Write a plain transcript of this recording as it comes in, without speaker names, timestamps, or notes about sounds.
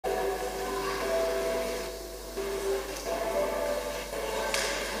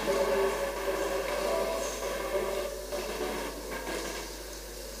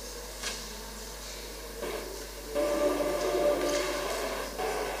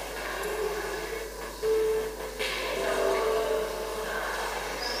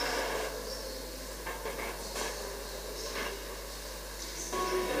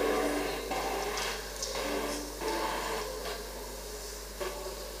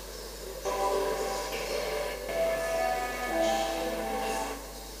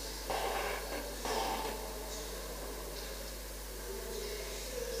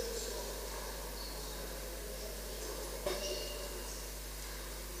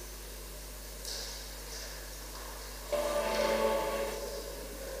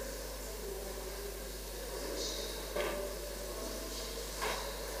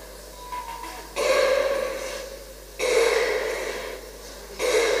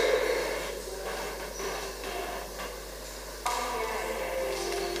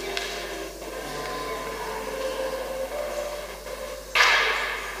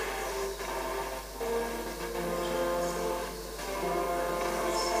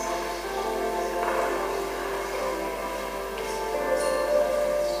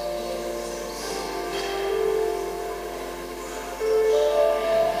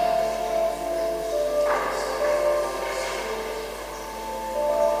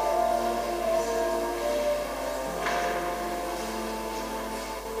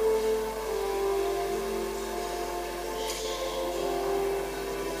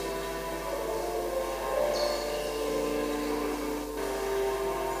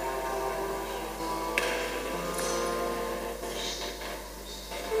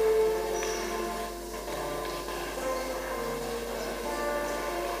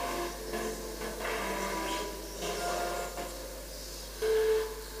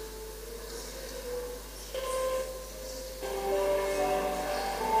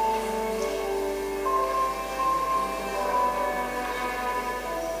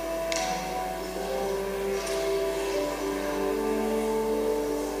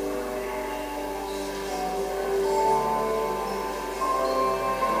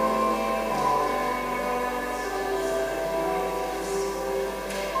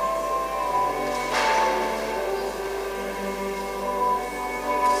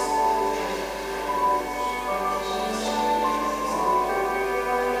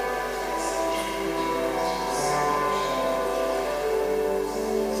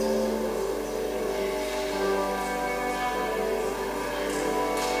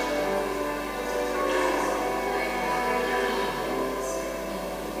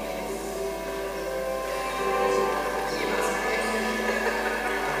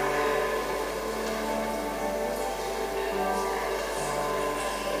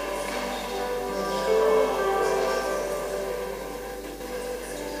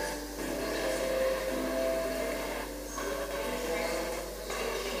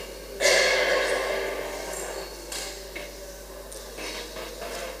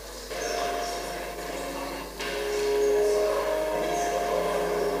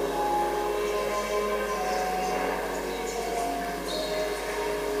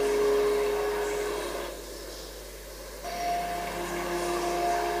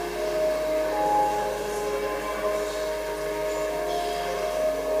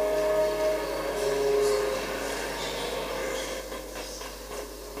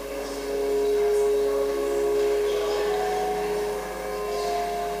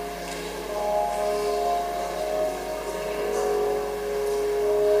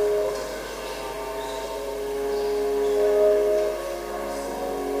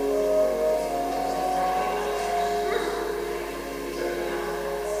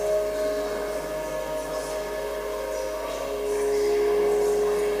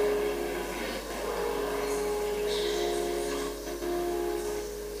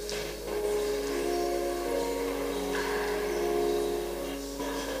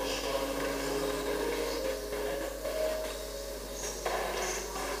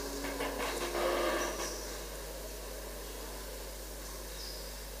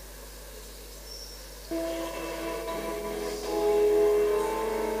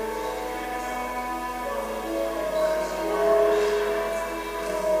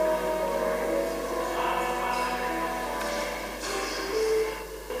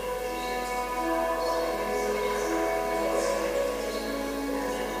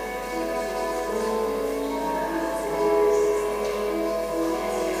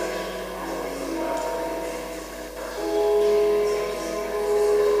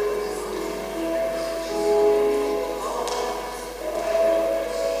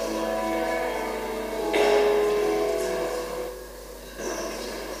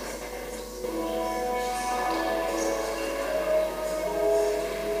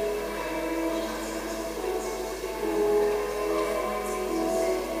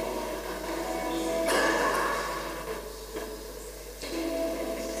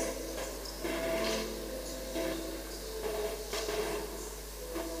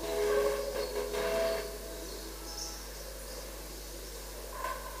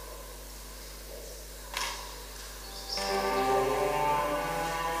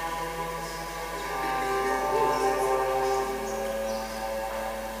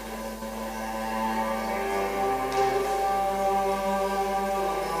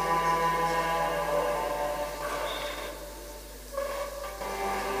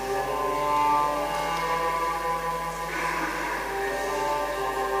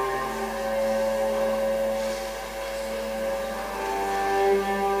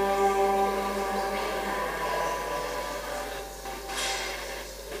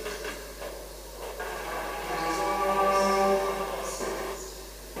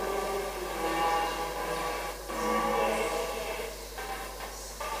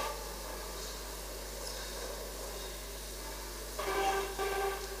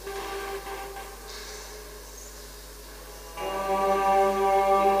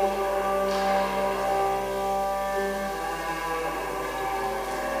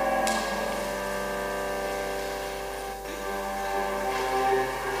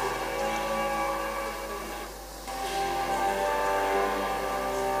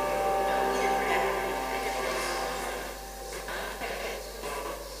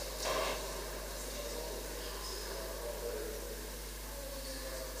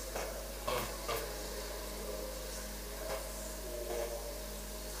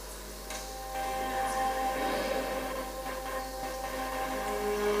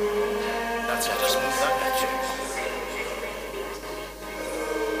Grazie, das muss sein.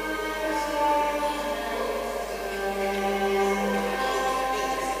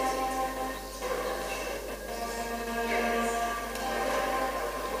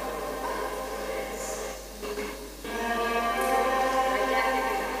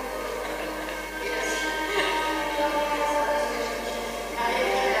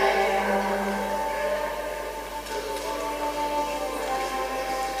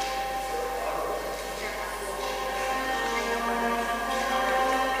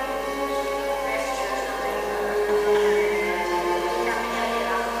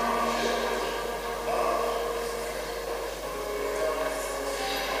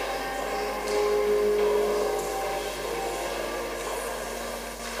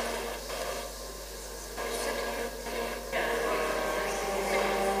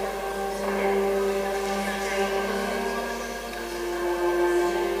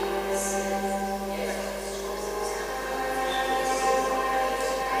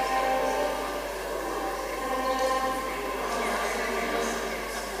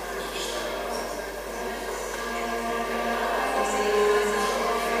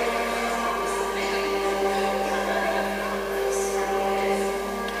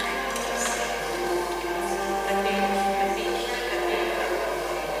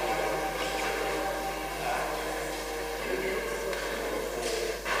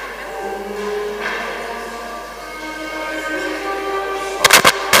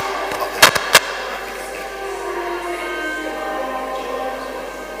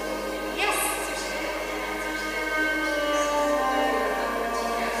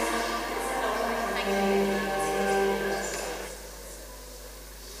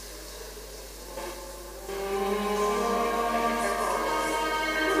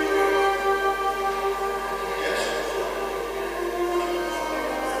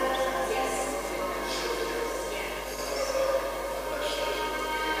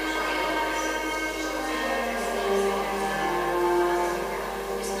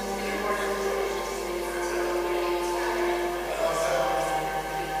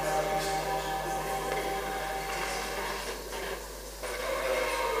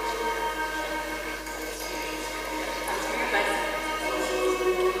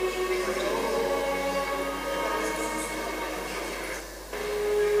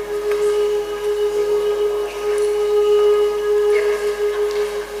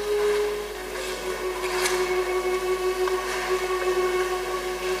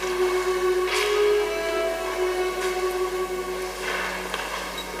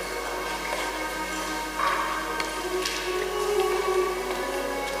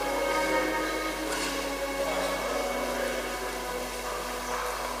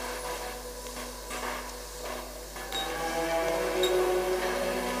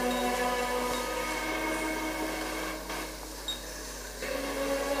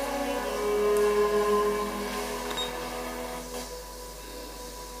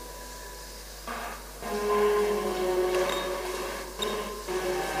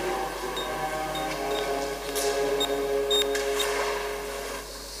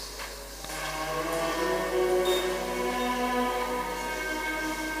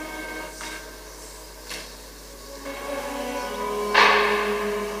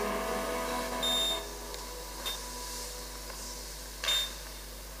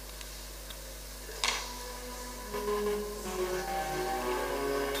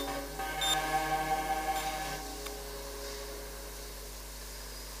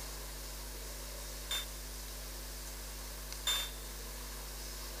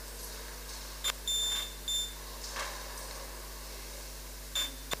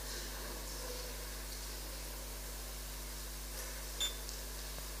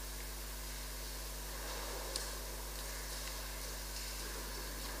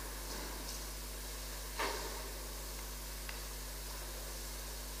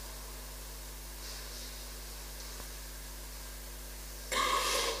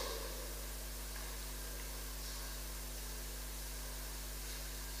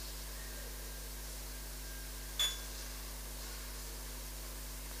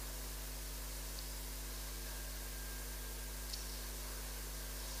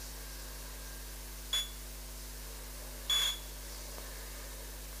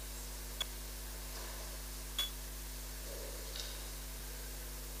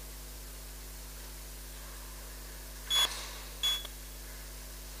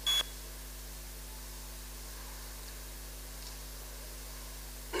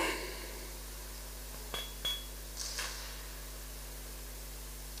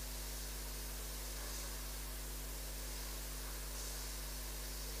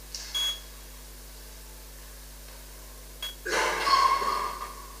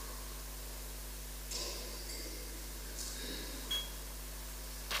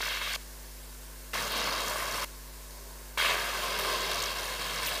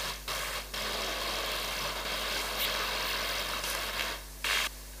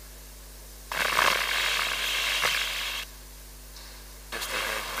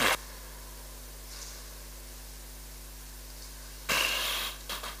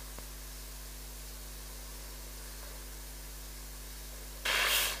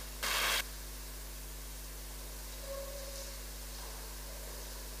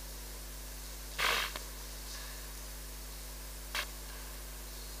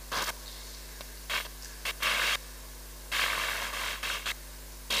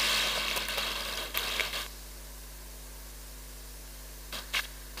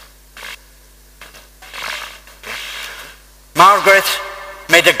 Margaret,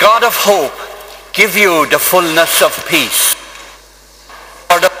 may the God of hope give you the fullness of peace.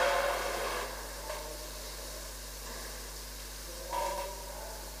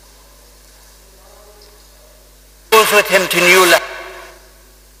 Goes with him to new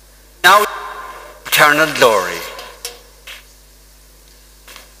life, now eternal glory.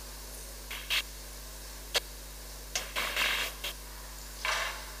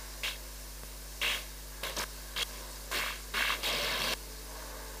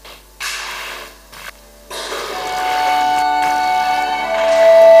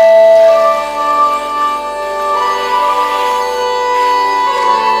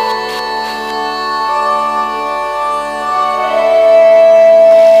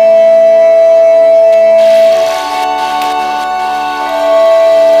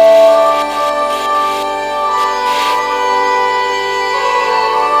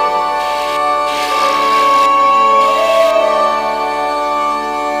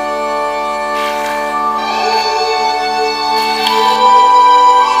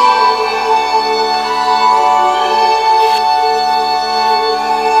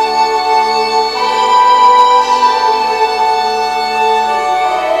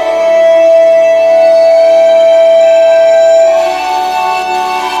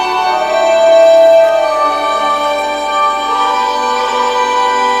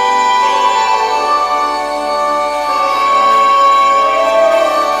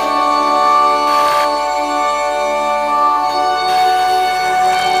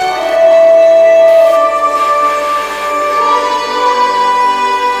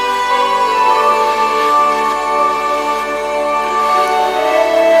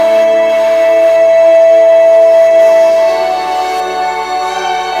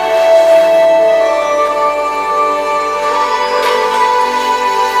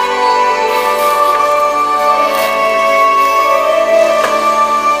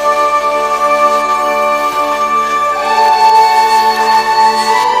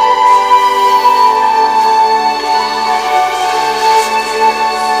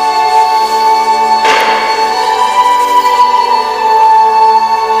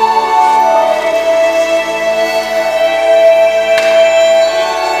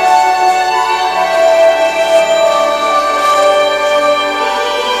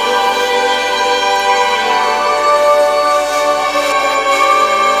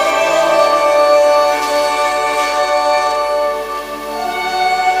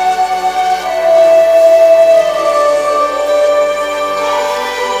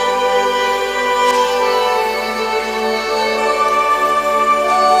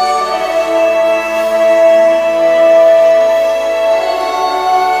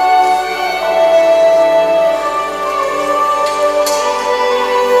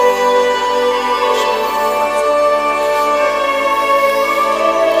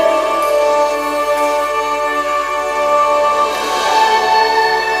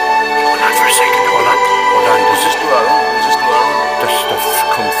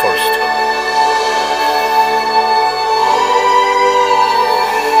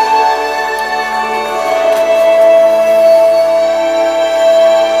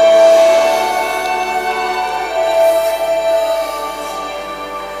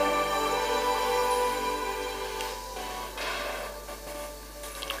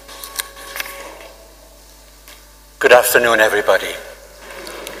 Good afternoon, everybody,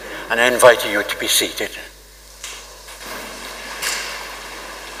 and I invite you to be seated.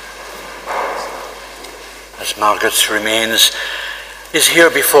 As Margaret's remains is here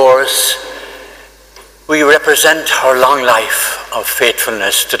before us, we represent her long life of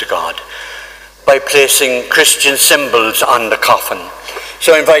faithfulness to the God by placing Christian symbols on the coffin.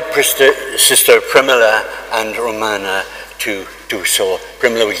 So I invite Sister Primula and Romana to do so.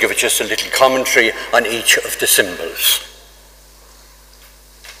 Primula will give us just a little commentary on each of the symbols.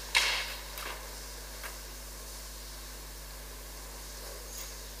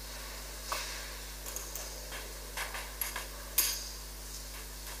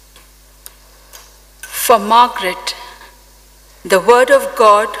 For Margaret, the Word of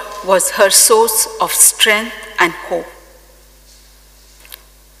God was her source of strength and hope.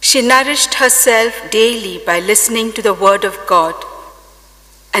 She nourished herself daily by listening to the Word of God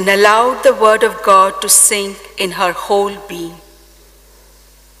and allowed the Word of God to sink in her whole being,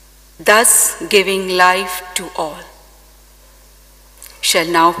 thus giving life to all. Shall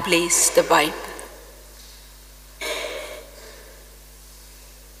now place the Bible.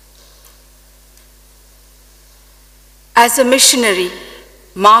 As a missionary,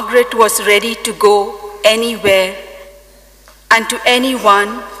 Margaret was ready to go anywhere and to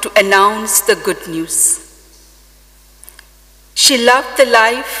anyone to announce the good news. She loved the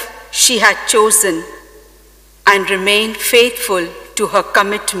life she had chosen and remained faithful to her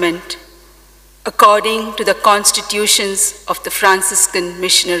commitment according to the constitutions of the Franciscan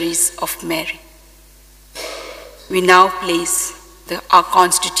Missionaries of Mary. We now place our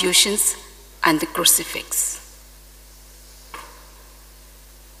constitutions and the crucifix.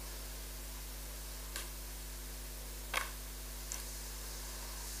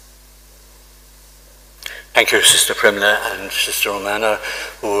 Thank you, Sister Primla and Sister Romana,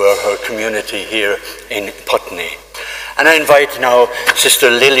 who are her community here in Putney. And I invite now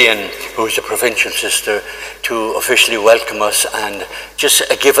Sister Lillian, who is a provincial sister, to officially welcome us and just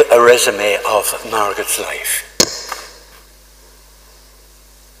give a resume of Margaret's life.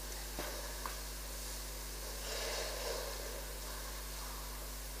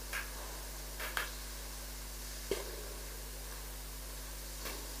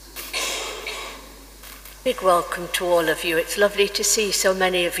 Big welcome to all of you. It's lovely to see so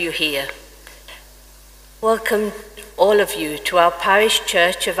many of you here. Welcome all of you to our parish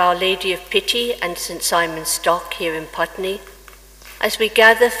church of Our Lady of Pity and St. Simon's Stock here in Putney, as we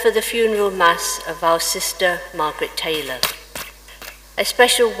gather for the funeral mass of our sister Margaret Taylor. A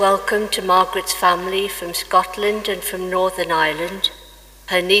special welcome to Margaret's family from Scotland and from Northern Ireland,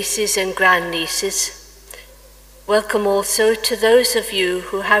 her nieces and grandnieces. Welcome also to those of you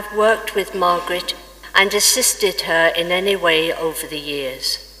who have worked with Margaret and assisted her in any way over the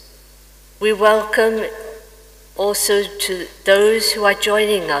years. We welcome also to those who are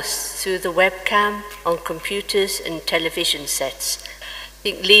joining us through the webcam, on computers and television sets. I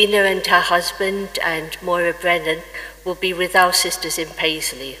think Lena and her husband and Moira Brennan will be with our sisters in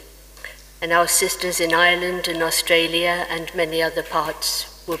Paisley, and our sisters in Ireland and Australia and many other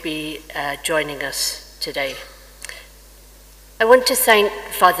parts will be joining us today. I want to thank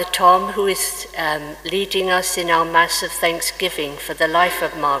Father Tom, who is leading us in our Mass of Thanksgiving for the life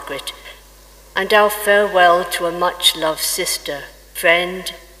of Margaret, and our farewell to a much-loved sister,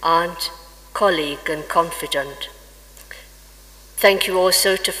 friend, aunt, colleague, and confidant. Thank you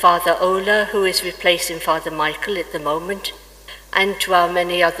also to Father Ola, who is replacing Father Michael at the moment, and to our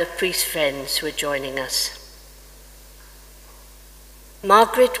many other priest friends who are joining us.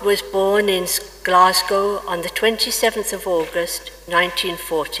 Margaret was born in Glasgow on the 27th of August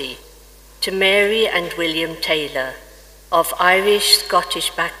 1940 to Mary and William Taylor, of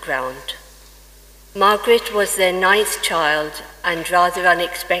Irish-Scottish background. Margaret was their 9th child and rather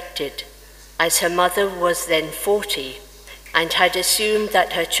unexpected, as her mother was then 40 and had assumed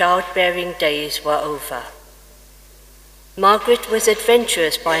that her childbearing days were over. Margaret was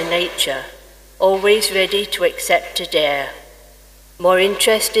adventurous by nature, always ready to accept a dare, more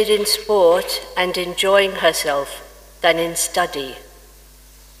interested in sport and enjoying herself than in study.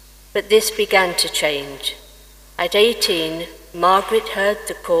 But this began to change. At 18, Margaret heard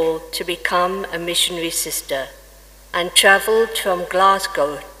the call to become a missionary sister and travelled from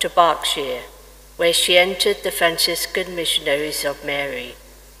Glasgow to Berkshire, where she entered the Franciscan Missionaries of Mary.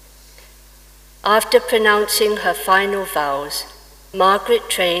 After pronouncing her final vows, Margaret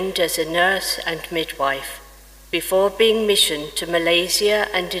trained as a nurse and midwife before being missioned to Malaysia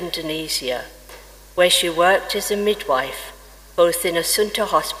and Indonesia, where she worked as a midwife, both in Asunta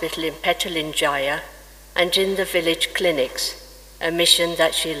Hospital in Petaling Jaya and in the village clinics, a mission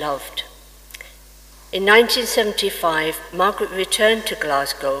that she loved. In 1975, Margaret returned to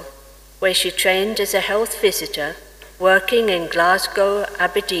Glasgow, where she trained as a health visitor, working in Glasgow,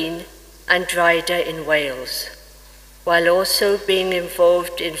 Aberdeen, and Ryder in Wales, while also being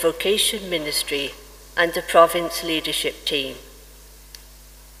involved in vocation ministry and the province leadership team.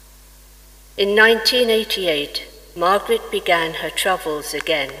 In 1988, Margaret began her travels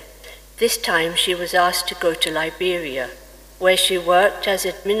again. This time she was asked to go to Liberia, where she worked as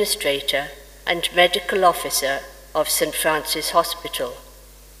administrator and medical officer of St. Francis Hospital,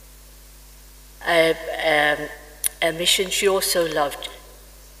 a mission she also loved.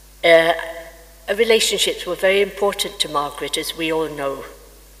 Relationships were very important to Margaret, as we all know.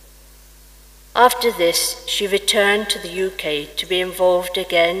 After this, she returned to the UK to be involved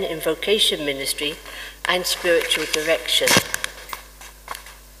again in vocation ministry and spiritual direction.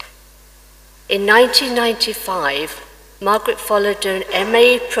 In 1995, Margaret followed an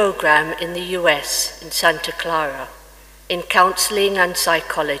MA program in the US in Santa Clara in counseling and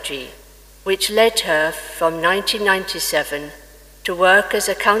psychology, which led her from 1997 to work as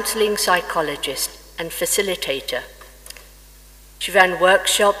a counseling psychologist and facilitator. She ran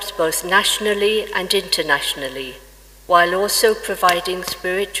workshops both nationally and internationally, while also providing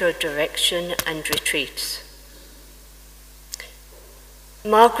spiritual direction and retreats.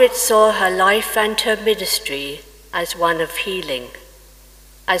 Margaret saw her life and her ministry as one of healing.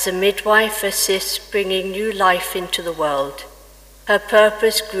 As a midwife assists bringing new life into the world, her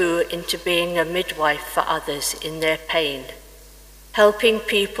purpose grew into being a midwife for others in their pain, helping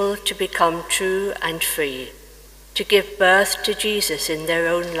people to become true and free, to give birth to Jesus in their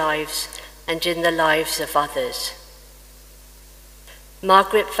own lives and in the lives of others.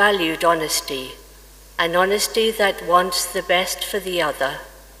 Margaret valued honesty, an honesty that wants the best for the other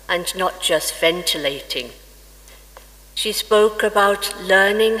and not just ventilating. She spoke about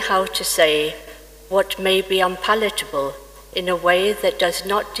learning how to say what may be unpalatable in a way that does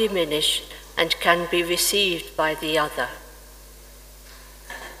not diminish and can be received by the other.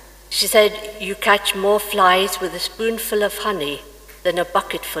 She said, "You catch more flies with a spoonful of honey than a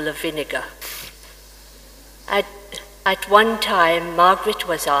bucketful of vinegar." At one time, Margaret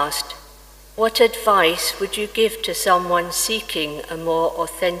was asked, "What advice would you give to someone seeking a more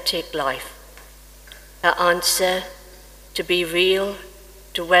authentic life?" Her answer, to be real,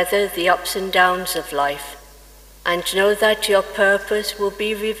 to weather the ups and downs of life, and know that your purpose will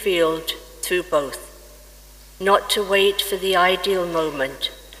be revealed through both. Not to wait for the ideal moment,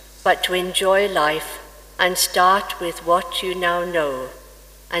 but to enjoy life and start with what you now know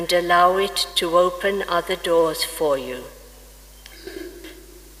and allow it to open other doors for you.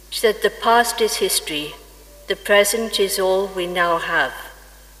 She said, "The past is history, the present is all we now have,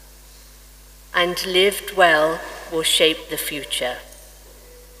 and lived well will shape the future."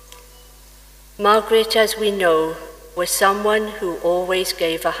 Margaret, as we know, was someone who always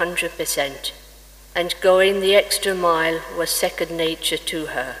gave 100%, and going the extra mile was second nature to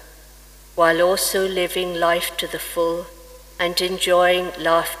her, while also living life to the full and enjoying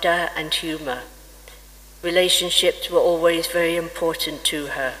laughter and humor. Relationships were always very important to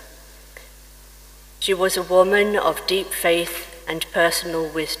her. She was a woman of deep faith and personal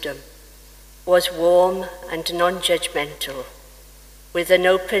wisdom, was warm and non-judgmental, with an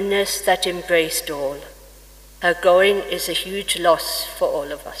openness that embraced all. Her going is a huge loss for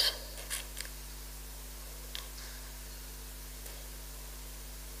all of us.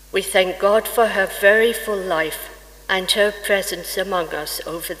 We thank God for her very full life and her presence among us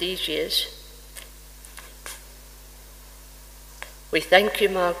over these years. We thank you,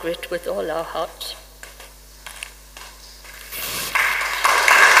 Margaret, with all our hearts.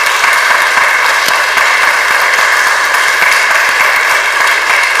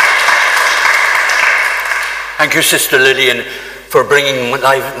 Thank you, Sister Lillian, for bringing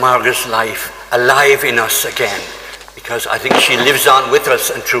Margaret's life alive in us again, because I think she lives on with us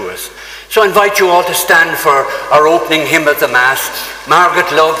and through us. So I invite you all to stand for our opening hymn of the Mass.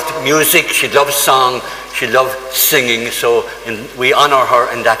 Margaret loved music, she loved song, she loved singing, so we honour her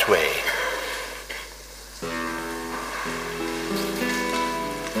in that way.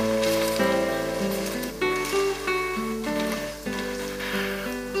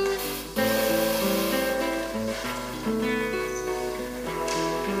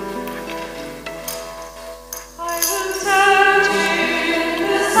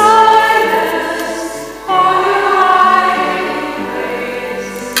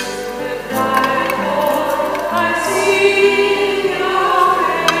 I see your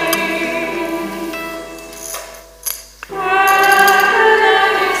face.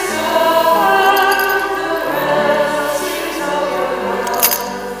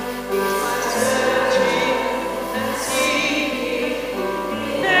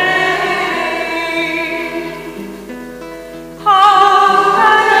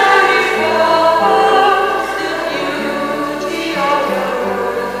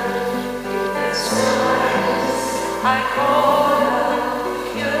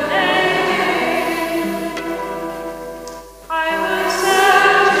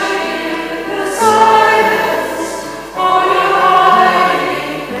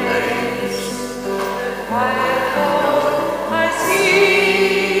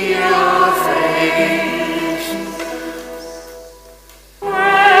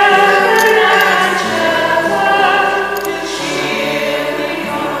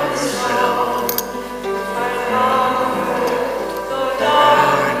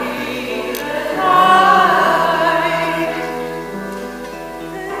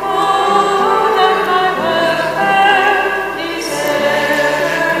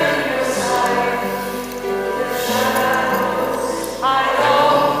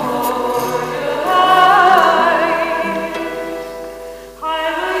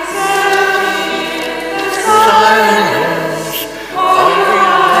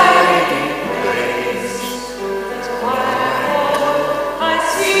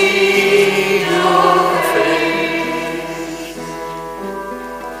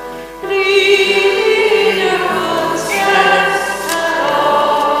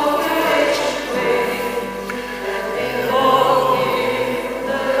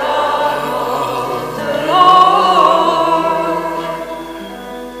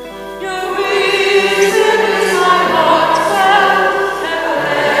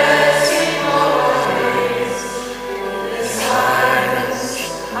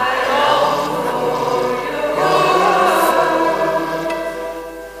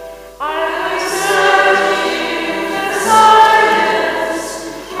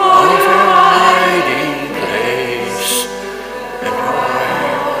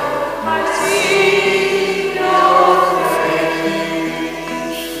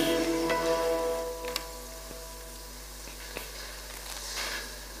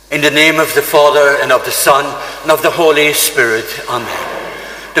 In the name of the Father, and of the Son, and of the Holy Spirit. Amen.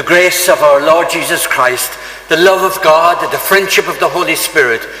 The grace of our Lord Jesus Christ, the love of God, and the friendship of the Holy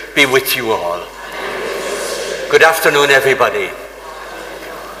Spirit be with you all. Good afternoon, everybody,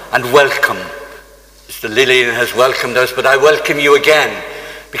 and welcome. Sister Lillian has welcomed us, but I welcome you again,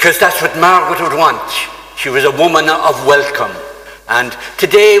 because that's what Margaret would want. She was a woman of welcome. And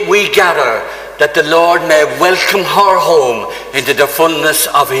today we gather that the Lord may welcome her home into the fullness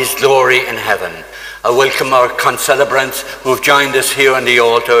of his glory in heaven. I welcome our concelebrants who have joined us here on the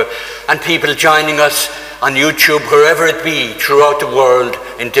altar, and people joining us on YouTube, wherever it be, throughout the world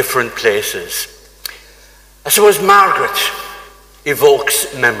in different places. I suppose Margaret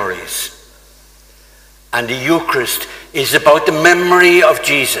evokes memories. And the Eucharist is about the memory of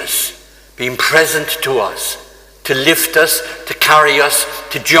Jesus being present to us, to lift us, to carry us,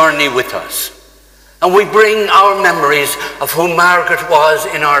 to journey with us. And we bring our memories of who Margaret was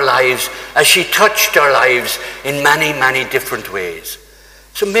in our lives as she touched our lives in many, many different ways.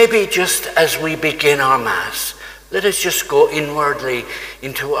 So maybe just as we begin our Mass, let us just go inwardly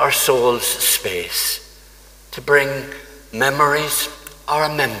into our soul's space to bring memories or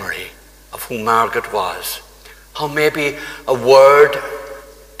a memory of who Margaret was. How maybe a word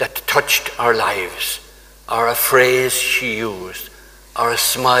that touched our lives, or a phrase she used, or a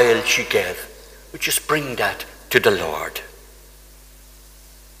smile she gave. We just bring that to the Lord.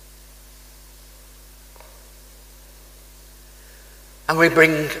 And we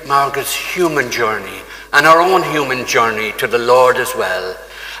bring Margaret's human journey and our own human journey to the Lord as well,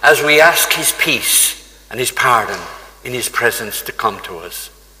 as we ask his peace and his pardon in his presence to come to us.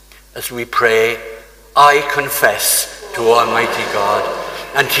 As we pray, I confess to Almighty God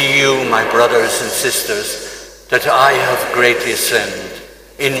and to you, my brothers and sisters, that I have greatly sinned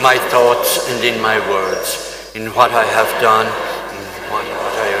in my thoughts and in my words, in what I have done, and what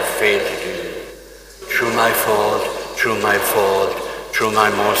I have failed to do. Through my fault, through my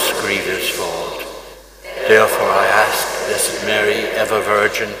most grievous fault. Therefore I ask Blessed Mary, ever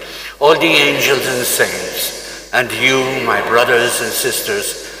Virgin, all the angels and saints, and you, my brothers and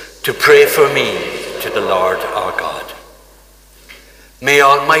sisters, to pray for me to the Lord our God. May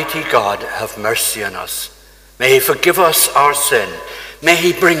Almighty God have mercy on us. May he forgive us our sin. May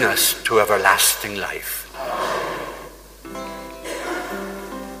he bring us to everlasting life.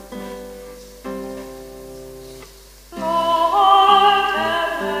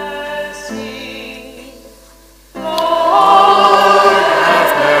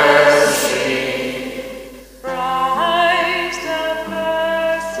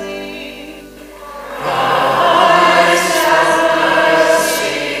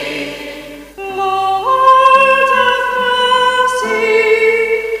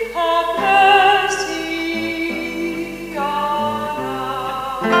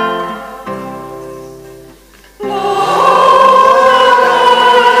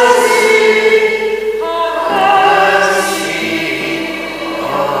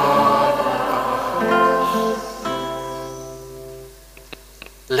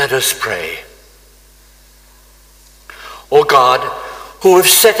 Let us pray. O God, who have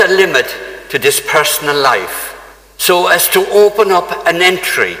set a limit to this personal life so as to open up an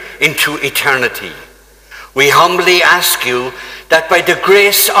entry into eternity, we humbly ask you that by the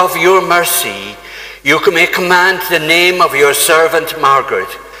grace of your mercy, you may command the name of your servant Margaret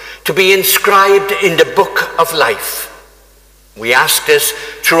to be inscribed in the book of life. We ask this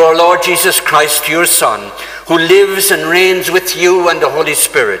through our Lord Jesus Christ, your Son, who lives and reigns with you and the Holy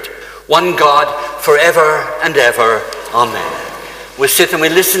Spirit, one God, forever and ever. Amen. We'll sit and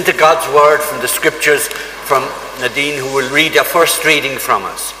we'll listen to God's word from the scriptures from Nadine, who will read a first reading from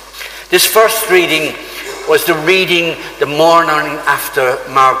us. This first reading was the reading the morning after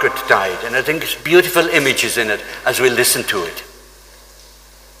Margaret died, and I think there's beautiful images in it as we listen to it.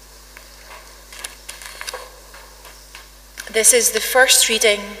 This is the first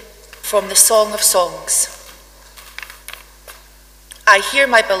reading from the Song of Songs. I hear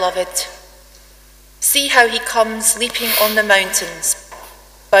my beloved. See how he comes leaping on the mountains,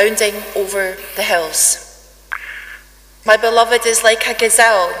 bounding over the hills. My beloved is like a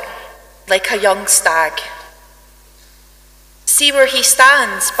gazelle, like a young stag. See where he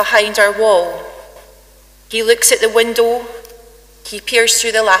stands behind our wall. He looks at the window, he peers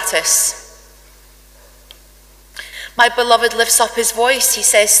through the lattice. My beloved lifts up his voice, he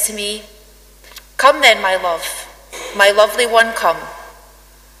says to me, "Come then, my love, my lovely one, come."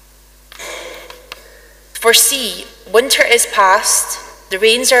 For see, winter is past, the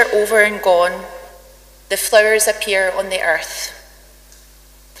rains are over and gone, the flowers appear on the earth.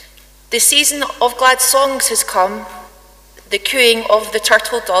 The season of glad songs has come, The cooing of the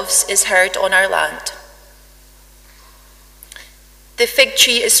turtle doves is heard on our land. The fig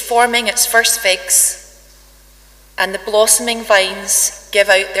tree is forming its first figs, and the blossoming vines give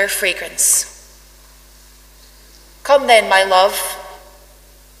out their fragrance. Come then, my love,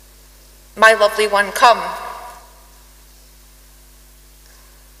 my lovely one, come.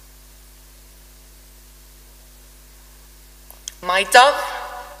 My dove,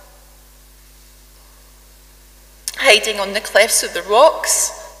 hiding on the clefts of the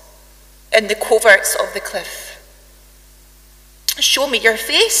rocks, in the coverts of the cliff. Show me your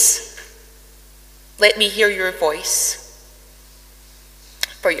face. Let me hear your voice.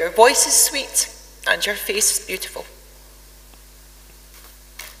 For your voice is sweet and your face is beautiful.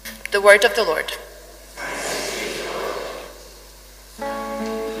 The word of the Lord.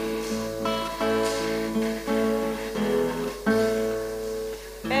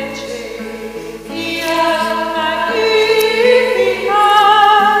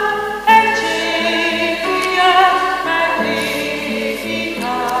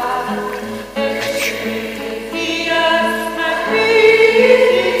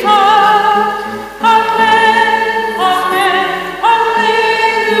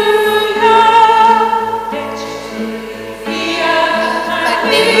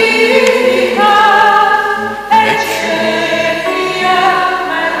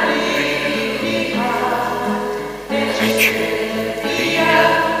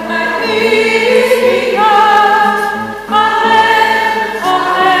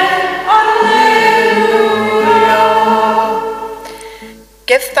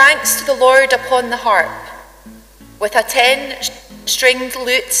 Give thanks to the Lord upon the harp. With a 10-stringed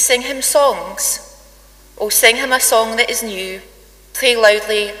lute sing him songs. O sing him a song that is new. Play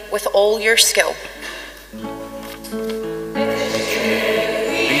loudly with all your skill.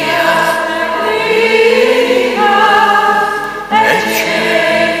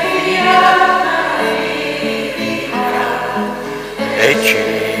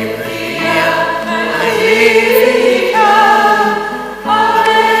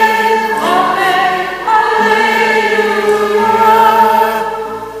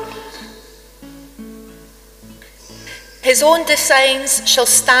 His own designs shall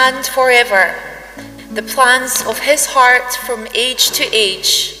stand forever, the plans of his heart from age to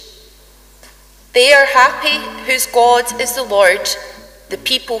age. They are happy whose God is the Lord, the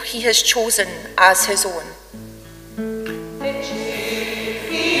people he has chosen as his own.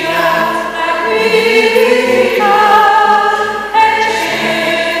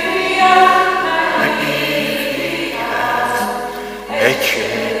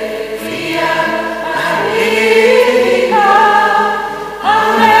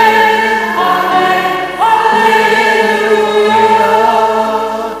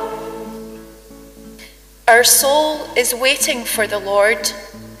 Our soul is waiting for the Lord.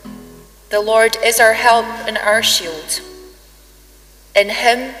 The Lord is our help and our shield. In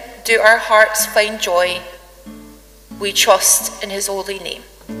him do our hearts find joy. We trust in his holy name.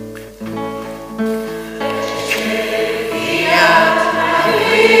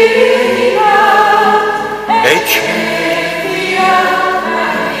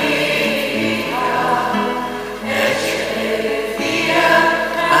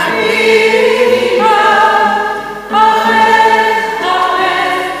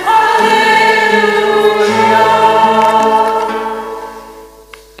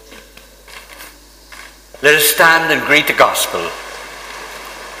 Let us stand and greet the gospel.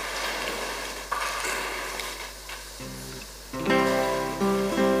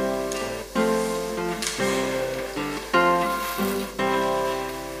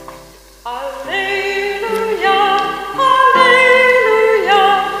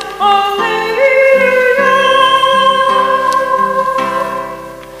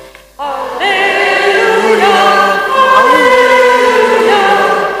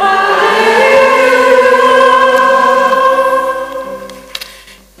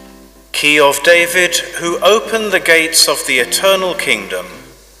 Key of David, who opened the gates of the eternal kingdom,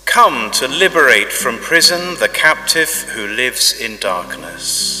 come to liberate from prison the captive who lives in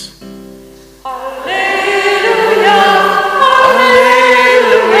darkness. Alleluia, alleluia.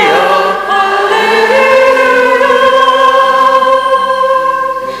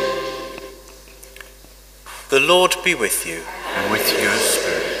 The Lord be with you. And with your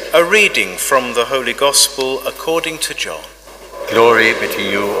spirit. A reading from the Holy Gospel according to John. Glory be to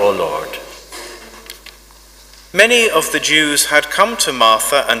you, O Lord. Many of the Jews had come to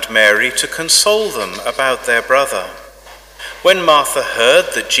Martha and Mary to console them about their brother. When Martha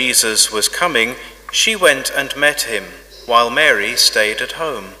heard that Jesus was coming, she went and met him, while Mary stayed at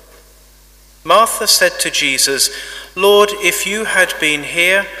home. Martha said to Jesus, "Lord, if you had been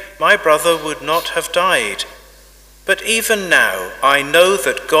here, my brother would not have died. But even now I know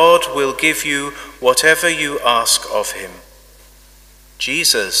that God will give you whatever you ask of him."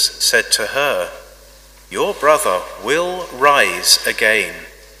 Jesus said to her, "Your brother will rise again."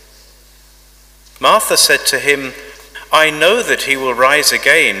 Martha said to him, "I know that he will rise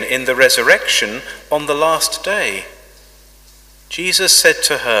again in the resurrection on the last day." Jesus said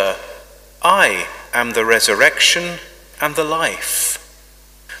to her, "I am the resurrection and the life.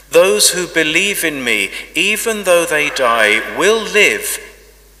 Those who believe in me, even though they die, will live,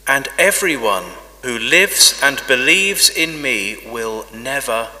 and everyone who lives and believes in me will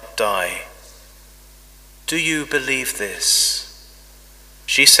never die. Do you believe this?"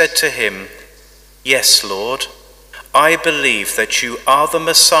 She said to him, "Yes, Lord, I believe that you are the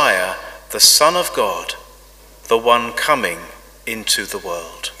Messiah, the Son of God, the one coming into the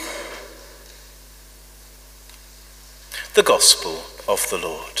world." The Gospel of the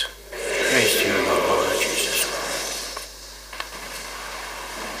Lord. Praise to you, Lord Jesus.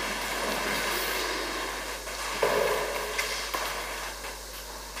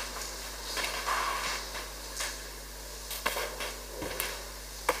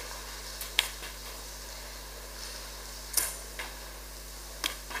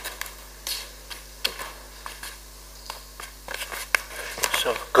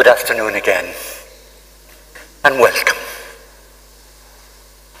 So, good afternoon again, and welcome.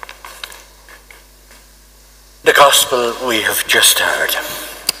 The gospel we have just heard.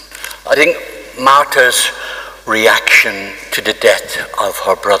 I think Martha's reaction to the death of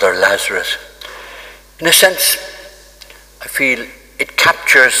her brother Lazarus, in a sense, I feel it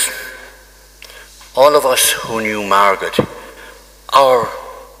captures all of us who knew Margaret,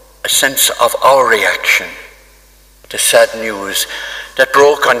 a sense of our reaction to sad news that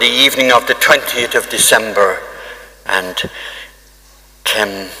broke on the evening of the 20th of December and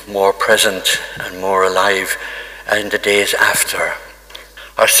came more present and more alive in the days after.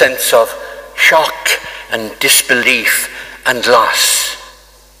 Our sense of shock and disbelief and loss,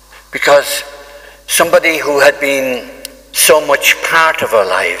 because somebody who had been so much part of our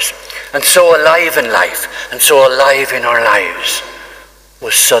lives and so alive in life and so alive in our lives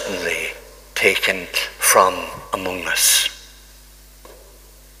was suddenly taken from among us.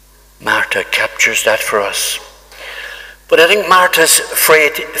 Martha captures that for us. But I think Martha's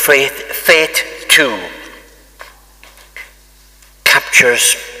faith too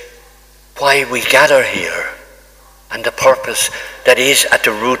captures why we gather here and the purpose that is at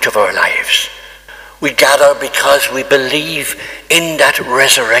the root of our lives. We gather because we believe in that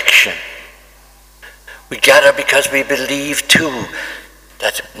resurrection. We gather because we believe too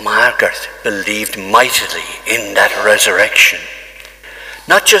that Margaret believed mightily in that resurrection.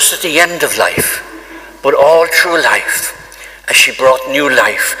 Not just at the end of life, but all through life, as she brought new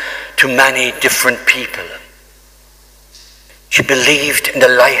life to many different people. She believed in the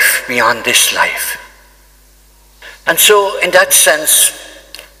life beyond this life. And so, in that sense,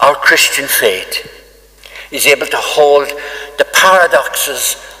 our Christian faith is able to hold the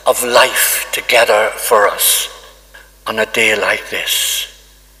paradoxes of life together for us on a day like this.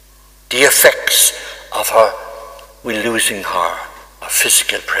 The effects of we losing her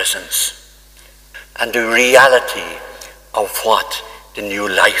physical presence, and the reality of what the new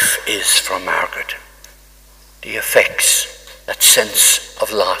life is for Margaret. The effects, that sense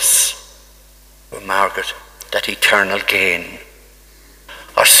of loss for Margaret, that eternal gain.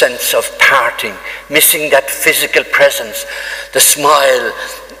 Our sense of parting, missing that physical presence, the smile,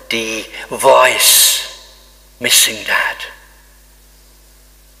 the voice, missing that.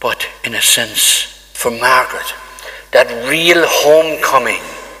 But in a sense, for Margaret, that real homecoming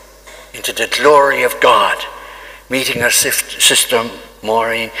into the glory of God, meeting her sister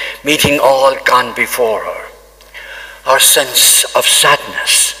Maureen, meeting all gone before her. Our sense of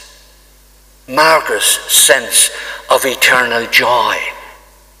sadness, Margaret's sense of eternal joy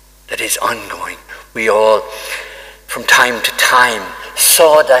that is ongoing. We all, from time to time,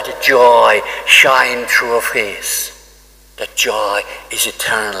 saw that joy shine through her face. That joy is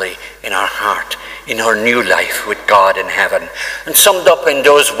eternally in our heart, in our new life with God in heaven. And summed up in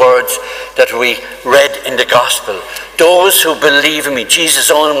those words that we read in the gospel, those who believe in me, Jesus'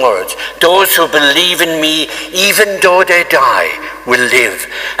 own words, those who believe in me, even though they die, will live.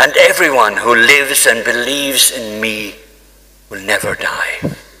 And everyone who lives and believes in me will never die.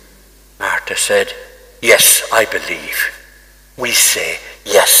 Martha said, yes, I believe. We say,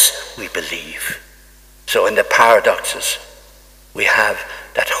 yes, we believe. So in the paradoxes, we have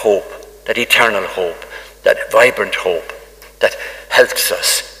that hope, that eternal hope, that vibrant hope that helps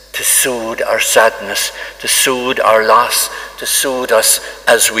us to to soothe our sadness, to soothe our loss, to soothe us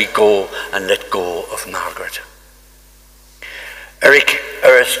as we go and let go of Margaret. Erich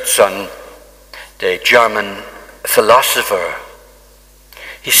Erikson, the German philosopher,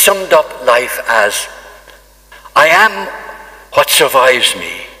 he summed up life as, "I am what survives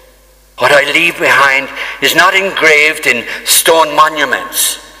me. What I leave behind is not engraved in stone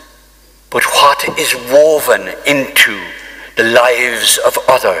monuments, but what is woven into the lives of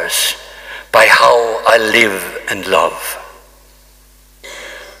others by how I live and love."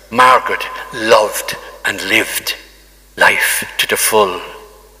 Margaret loved and lived life to the full.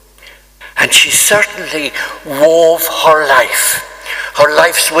 And she certainly wove her life, her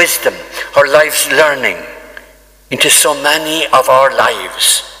life's wisdom, her life's learning into so many of our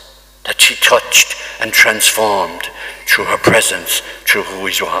lives that she touched and transformed through her presence, through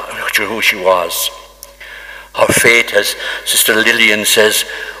who she was. Her faith, as Sister Lillian says,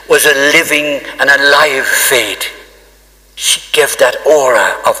 was a living and alive faith. She gave that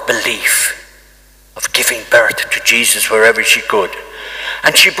aura of belief, of giving birth to Jesus wherever she could.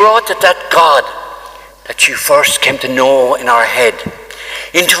 And she brought that God that she first came to know in our head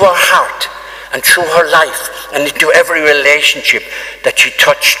into her heart and through her life and into every relationship that she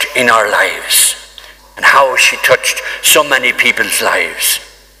touched in our lives, and how she touched so many people's lives.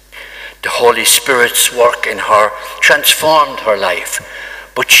 The Holy Spirit's work in her transformed her life,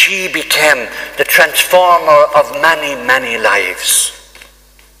 but she became the transformer of many, many lives.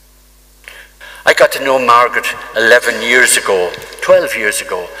 I got to know Margaret 12 years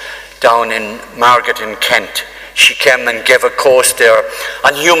ago, down in Margaret in Kent. She came and gave a course there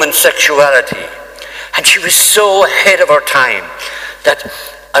on human sexuality. And she was so ahead of her time that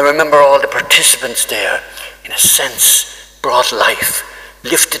I remember all the participants there, in a sense, brought life,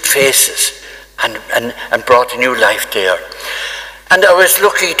 lifted faces, and brought a new life there. And I was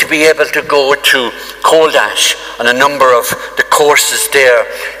lucky to be able to go to Coldash on a number of the courses there.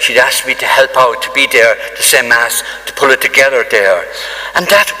 She'd asked me to help out, to be there, to say Mass, to pull it together there. And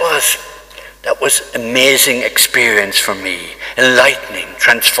that was amazing experience for me, enlightening,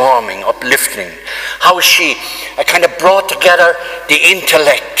 transforming, uplifting. How she kind of brought together the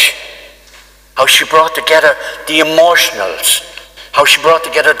intellect, how she brought together the emotionals, how she brought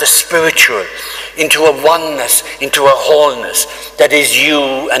together the spiritual into a oneness, into a wholeness that is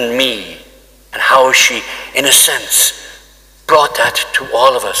you and me, and how she, in a sense, brought that to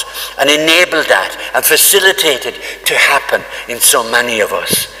all of us and enabled that and facilitated to happen in so many of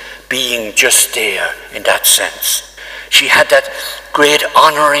us, being just there in that sense. She had that great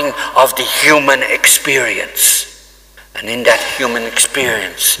honoring of the human experience. And in that human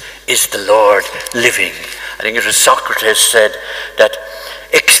experience is the Lord living. I think it was Socrates said that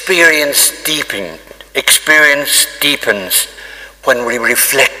experience deepens when we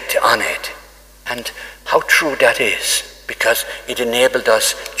reflect on it. And how true that is, because it enabled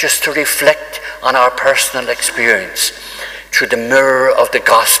us just to reflect on our personal experience through the mirror of the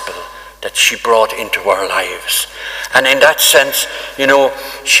gospel that she brought into our lives. And in that sense,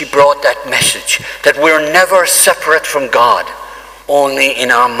 she brought that message that we're never separate from God, only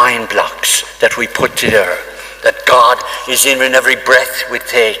in our mind blocks that we put there, that God is in every breath we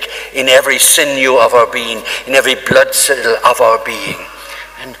take, in every sinew of our being, in every blood cell of our being.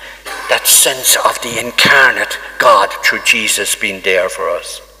 And that sense of the incarnate God through Jesus being there for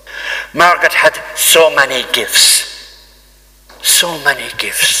us. Margaret had so many gifts. So many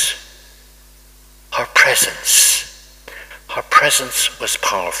gifts. Her presence was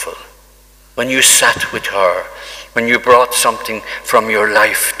powerful. When you sat with her, when you brought something from your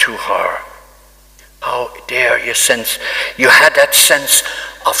life to her, how there you had that sense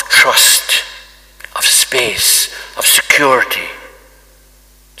of trust, of space, of security,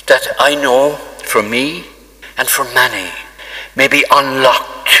 that I know for me and for many maybe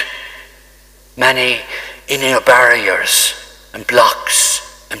unlocked many inner barriers and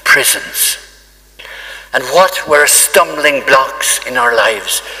blocks and prisons. And what were stumbling blocks in our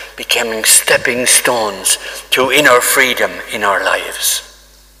lives becoming stepping stones to inner freedom in our lives.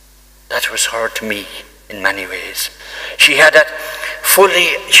 That was her to me in many ways. She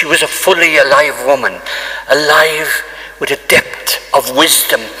was a fully alive woman, alive with a depth of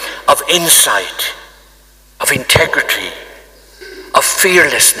wisdom, of insight, of integrity, of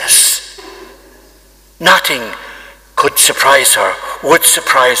fearlessness. Nothing could surprise her, would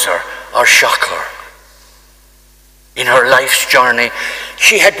surprise her, or shock her. In her life's journey,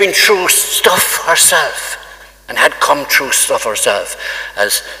 she had been through stuff herself and had come through stuff herself.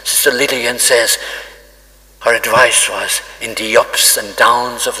 As Sister Lillian says, her advice was, in the ups and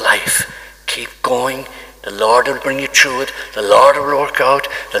downs of life, keep going, The Lord will bring you through it. The Lord will work out.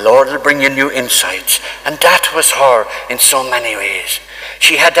 The Lord will bring you new insights. And that was her in so many ways.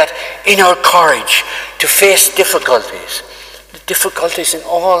 She had that inner courage to face difficulties. The difficulties in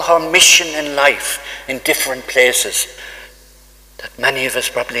all her mission in life in different places that many of us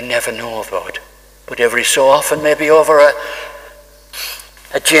probably never know about. But every so often, maybe over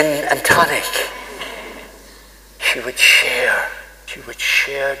a gin and tonic, she would share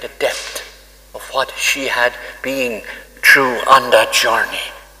the depth of what she had been through on that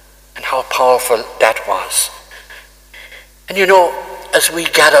journey and how powerful that was. And you know, as we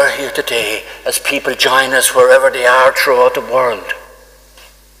gather here today, as people join us wherever they are throughout the world,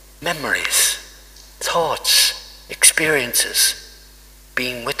 memories, thoughts, experiences,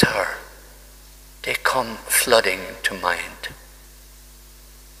 being with her, they come flooding to mind.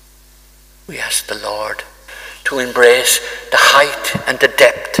 We ask the Lord to embrace the height and the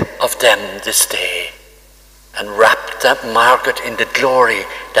depth of them this day and wrap that Margaret in the glory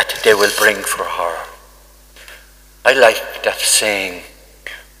that they will bring for her. I like that saying,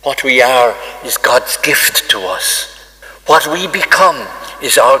 what we are is God's gift to us. What we become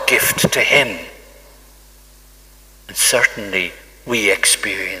is our gift to him. And certainly we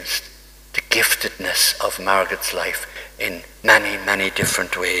experienced the giftedness of Margaret's life in many, many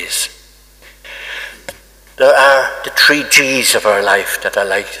different ways. There are the 3 G's of our life that I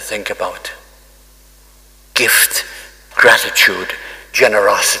like to think about. Gift, gratitude,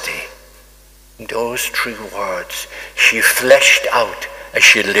 generosity. In those 3 words, she fleshed out as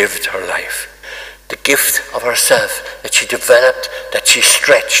she lived her life. The gift of herself that she developed, that she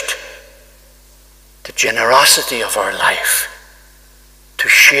stretched. The generosity of her life, to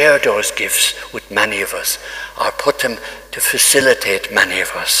share those gifts with many of us, or put them to facilitate many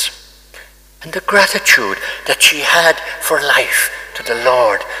of us. And the gratitude that she had for life to the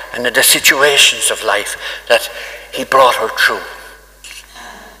Lord and in the situations of life that he brought her through.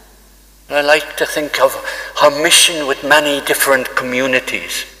 And I like to think of her mission with many different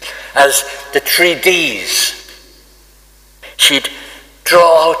communities as the 3 Ds. She'd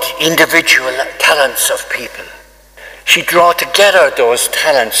draw out individual talents of people. She'd draw together those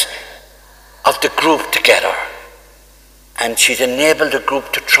talents of the group together. And she'd enable the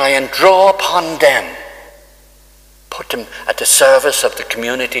group to try and draw upon them, put them at the service of the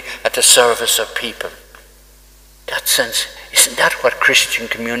community, at the service of people. That sense, isn't that what Christian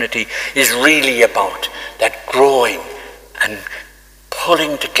community is really about? That growing and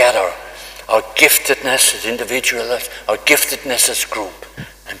pulling together our giftedness as individuals, our giftedness as group,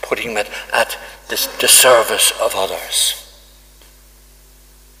 and putting it at the service of others.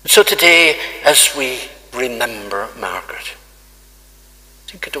 So today, as we remember Margaret,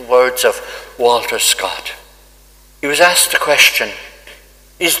 think of the words of Walter Scott. He was asked the question,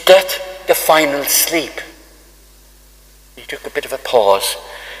 is death the final sleep? He took a bit of a pause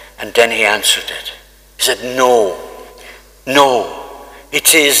and then he answered it. He said, no,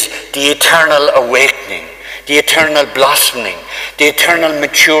 it is the eternal awakening, the eternal blossoming, the eternal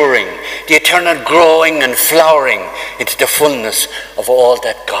maturing, the eternal growing and flowering into the fullness of all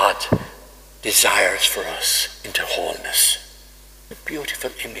that God desires for us, into wholeness. A beautiful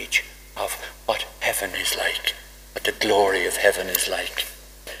image of what heaven is like, what the glory of heaven is like.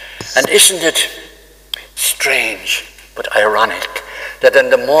 And isn't it strange but ironic that in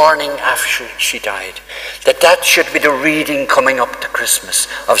the morning after she died, that should be the reading coming up to Christmas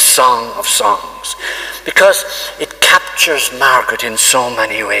of Song of Songs, because it captures Margaret in so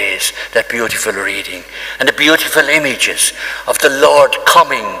many ways, that beautiful reading, and the beautiful images of the Lord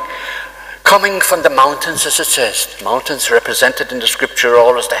coming from the mountains, as it says. The mountains represented in the scripture are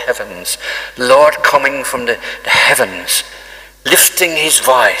always the heavens. The Lord coming from the heavens, lifting his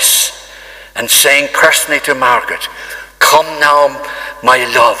voice and saying personally to Margaret, come now, my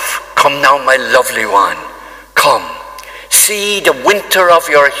love, come now, my lovely one, come. See, the winter of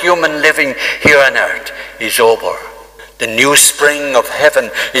your human living here on earth is over. The new spring of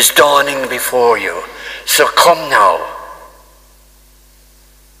heaven is dawning before you. So come now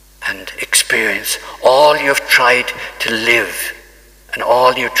and experience all you've tried to live and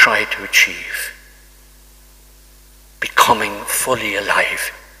all you tried to achieve. Becoming fully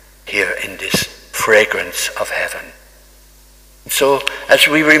alive here in this fragrance of heaven. So, as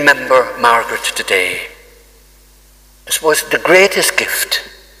we remember Margaret today, I suppose the greatest gift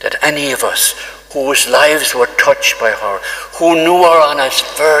that any of us whose lives were touched by her, who knew her on a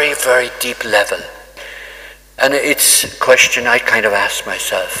very, very deep level, and it's a question I kind of ask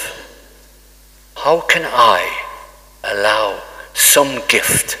myself, how can I allow some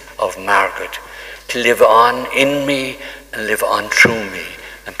gift of Margaret to live on in me and live on through me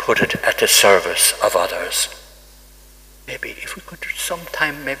and put it at the service of others. Maybe if we could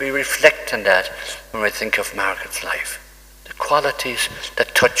sometime maybe reflect on that when we think of Margaret's life, the qualities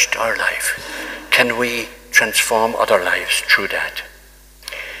that touched our life. Can we transform other lives through that?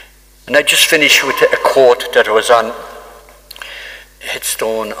 And I just finish with a quote that was on a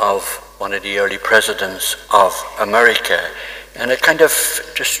headstone of one of the early presidents of America, and it kind of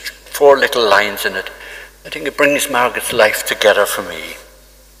just 4 little lines in it. I think it brings Margaret's life together for me,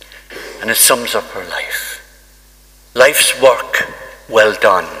 and it sums up her life. Life's work, well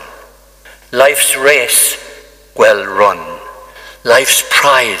done. Life's race, well run. Life's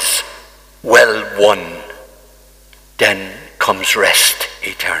prize, well won. Then comes rest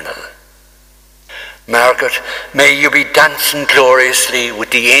eternal. Margaret, may you be dancing gloriously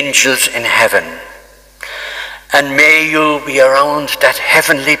with the angels in heaven, and may you be around that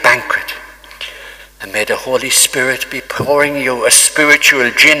heavenly banquet, and may the Holy Spirit be pouring you a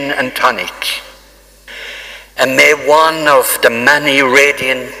spiritual gin and tonic, and may one of the many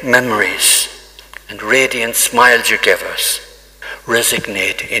radiant memories and radiant smiles you give us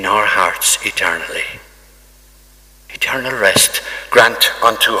resonate in our hearts eternally. Eternal rest grant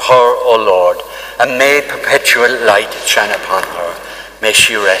unto her, O Lord, and may perpetual light shine upon her. May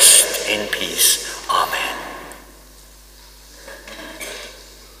she rest in peace. Amen.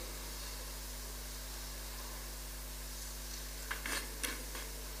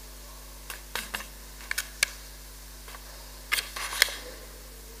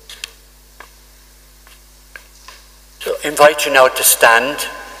 So I invite you now to stand,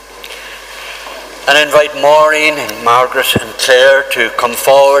 and invite Maureen and Margaret and Claire to come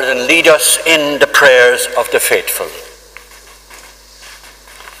forward and lead us in the prayers of the faithful.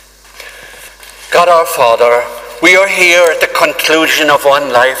 God our Father, we are here at the conclusion of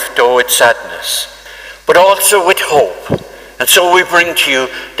one life, though with sadness, but also with hope. And so we bring to you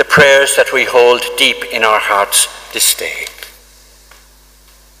the prayers that we hold deep in our hearts this day.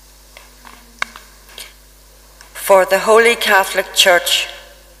 For the Holy Catholic Church,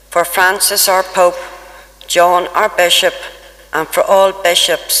 for Francis our Pope, John our Bishop, and for all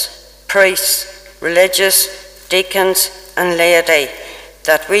bishops, priests, religious, deacons, and laity,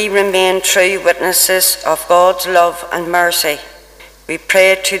 that we remain true witnesses of God's love and mercy. We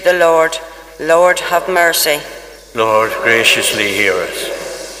pray to the Lord. Lord, have mercy. Lord, graciously hear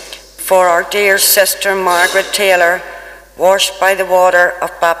us. For our dear sister Margaret Taylor, washed by the water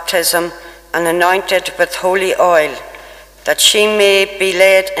of baptism and anointed with holy oil, that she may be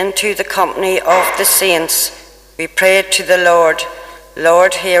led into the company of the saints, we pray to the Lord.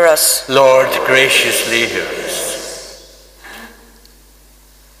 Lord, hear us. Lord, graciously hear us.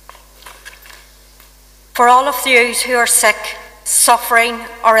 For all of those who are sick, suffering,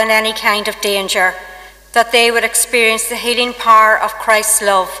 or in any kind of danger, that they would experience the healing power of Christ's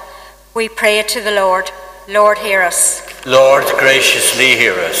love, we pray to the Lord. Lord, hear us. Lord, graciously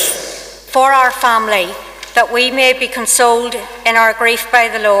hear us. For our family, that we may be consoled in our grief by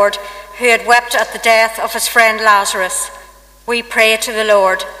the Lord, who had wept at the death of his friend Lazarus, we pray to the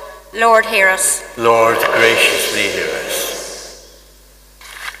Lord. Lord, hear us. Lord, graciously hear us.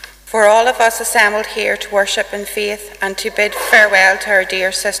 For all of us assembled here to worship in faith and to bid farewell to our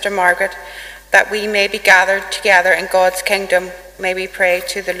dear sister Margaret, that we may be gathered together in God's kingdom, may we pray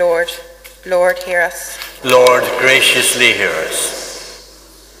to the Lord. Lord, hear us. Lord, graciously hear us.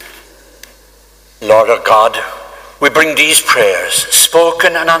 Lord our God, we bring these prayers,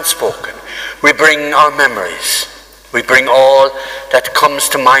 spoken and unspoken. We bring our memories. We bring all that comes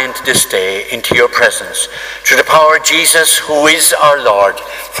to mind this day into your presence, through the power of Jesus, who is our Lord,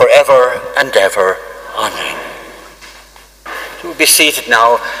 forever and ever. Amen. So we'll be seated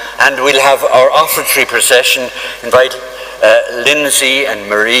now, and we'll have our offertory procession. Invite Lindsay and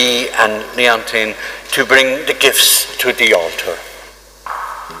Marie and Leontine to bring the gifts to the altar.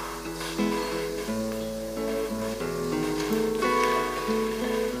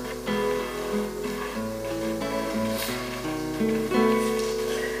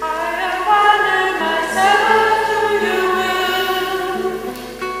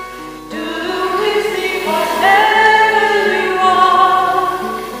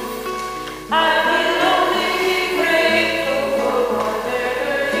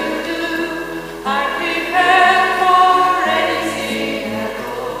 I prepare for anything.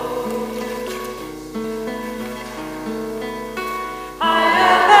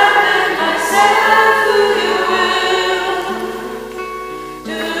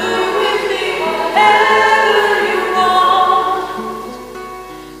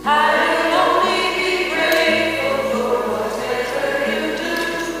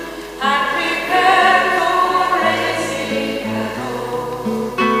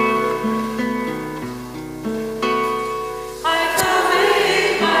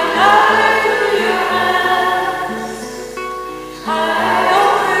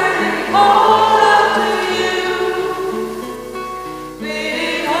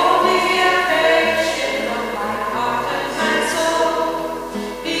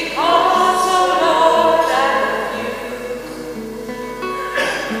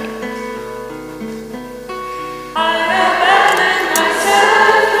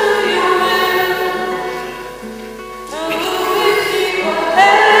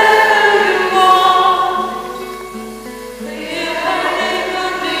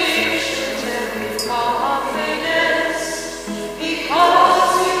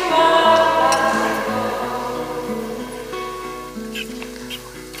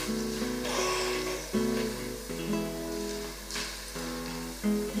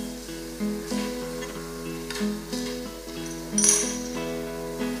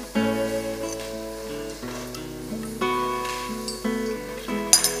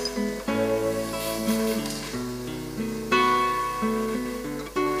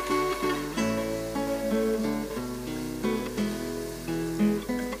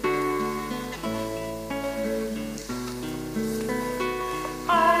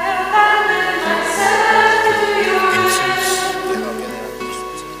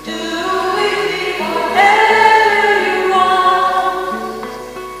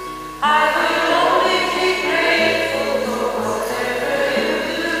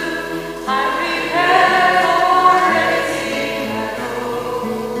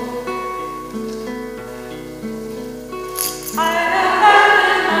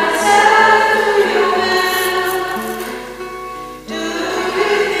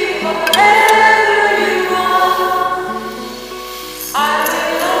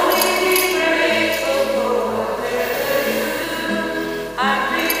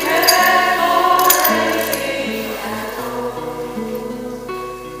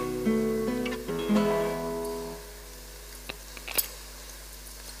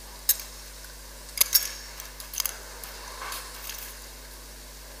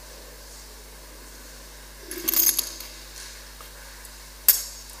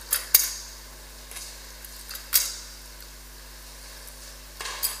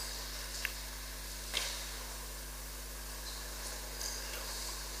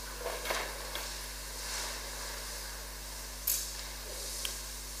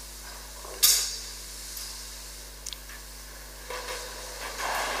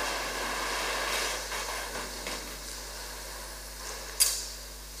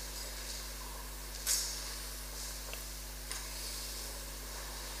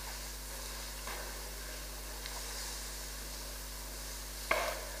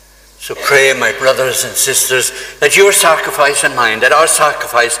 So pray, my brothers and sisters, that your sacrifice and mine, that our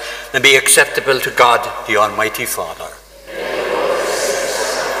sacrifice may be acceptable to God, the Almighty Father.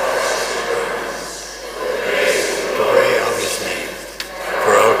 Glory of his name,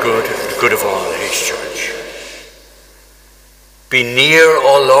 for our good and the good of all his church. Be near,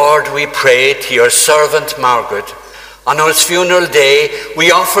 O Lord, we pray, to your servant Margaret. On whose funeral day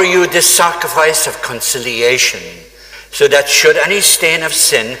we offer you this sacrifice of conciliation, so that should any stain of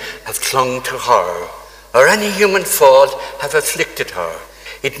sin have clung to her, or any human fault have afflicted her,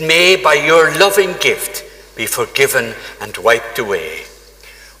 it may by your loving gift be forgiven and wiped away.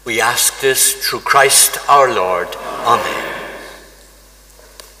 We ask this through Christ our Lord. Amen.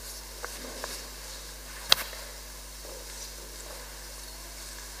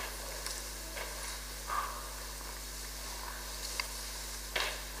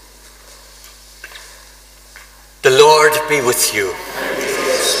 The Lord be with you.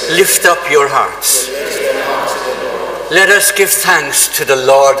 Lift up your hearts. Let us give thanks to the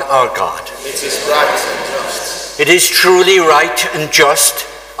Lord our God. It is right and just. It is truly right and just,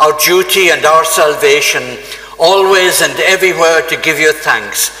 our duty and our salvation, always and everywhere to give you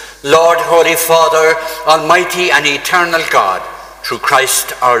thanks, Lord, Holy Father, Almighty and eternal God, through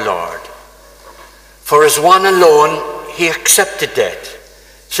Christ our Lord. For as one alone he accepted death,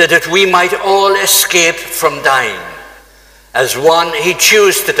 so that we might all escape from dying. As one he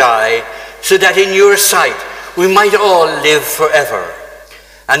chose to die, so that in your sight we might all live forever.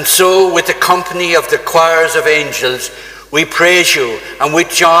 And so with the company of the choirs of angels, we praise you, and with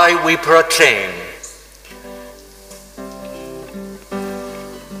joy we proclaim.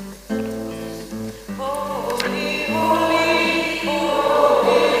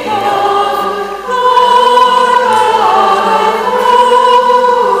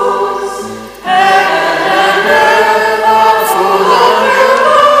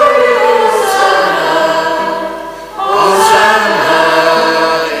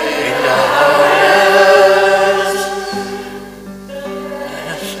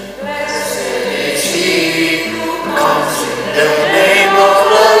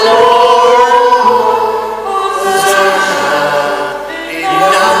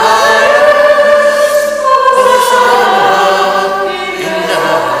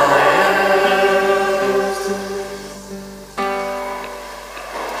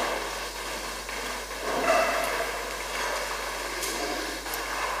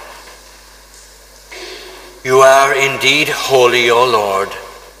 You are indeed holy, O Lord,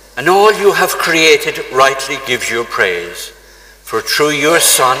 and all you have created rightly gives you praise. For through your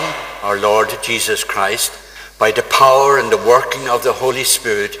Son, our Lord Jesus Christ, by the power and the working of the Holy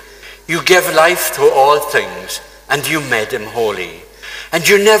Spirit, you give life to all things, and you made them holy. And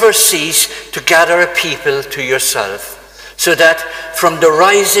you never cease to gather a people to yourself, so that from the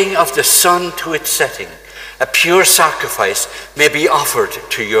rising of the sun to its setting, a pure sacrifice may be offered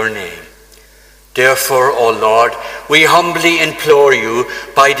to your name. Therefore, O Lord, we humbly implore you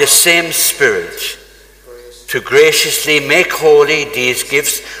by the same Spirit to graciously make holy these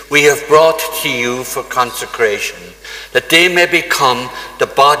gifts we have brought to you for consecration, that they may become the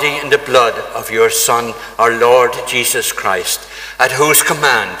body and the blood of your Son, our Lord Jesus Christ, at whose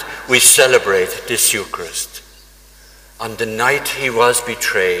command we celebrate this Eucharist. On the night he was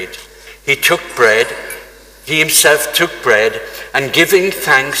betrayed, he himself took bread, and giving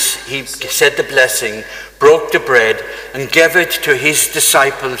thanks, he said the blessing, broke the bread, and gave it to his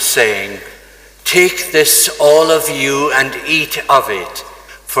disciples, saying, "Take this, all of you, and eat of it,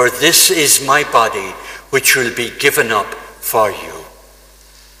 for this is my body, which will be given up for you."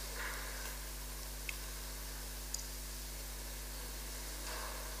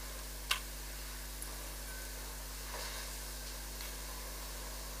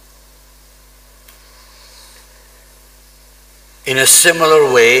 In a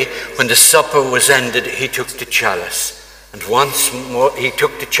similar way, when the supper was ended, he took the chalice. And once more he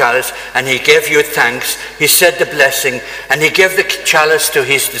took the chalice, and he gave you thanks. He said the blessing, and he gave the chalice to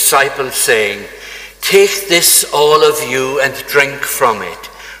his disciples, saying, "Take this, all of you, and drink from it,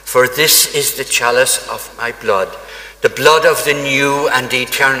 for this is the chalice of my blood, the blood of the new and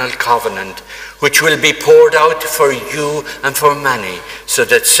eternal covenant, which will be poured out for you and for many, so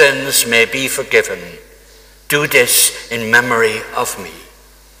that sins may be forgiven. Do this in memory of me."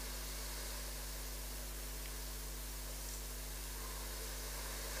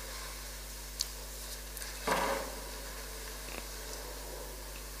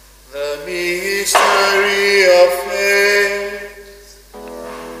 The mystery of faith.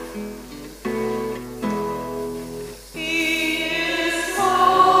 He is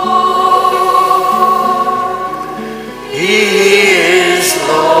Lord. He is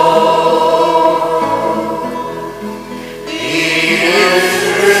Lord. He is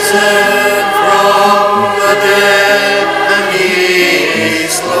risen from the dead, and he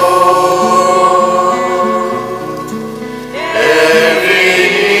is Lord. Every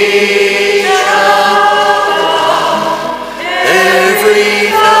knee shall bow, every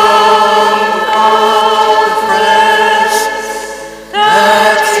tongue confess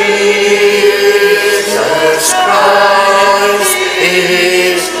that Jesus Christ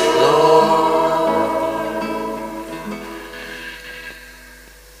is Lord.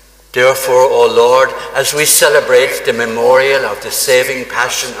 Therefore, O Lord, as we celebrate the memorial of the saving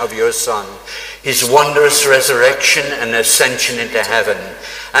passion of your Son, his wondrous resurrection and ascension into heaven,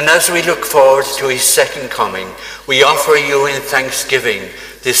 and as we look forward to his second coming, we offer you in thanksgiving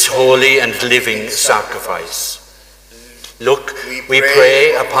this holy and living sacrifice. Look, we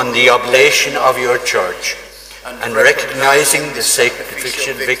pray upon the oblation of your church, and recognizing the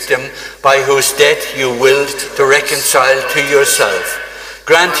sacrificial victim by whose death you willed to reconcile to yourself,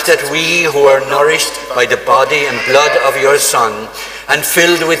 grant that we who are nourished by the body and blood of your Son and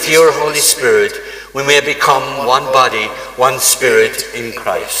filled with your Holy Spirit, we may become one body, one spirit in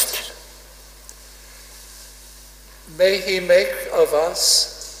Christ. May he make of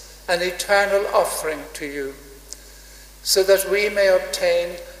us an eternal offering to you, so that we may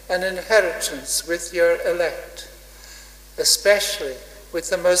obtain an inheritance with your elect, especially with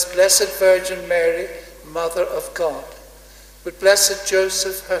the most blessed Virgin Mary, Mother of God, with blessed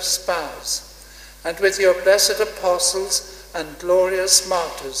Joseph, her spouse, and with your blessed apostles and glorious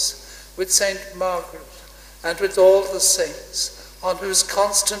martyrs, with Saint Margaret, and with all the saints, on whose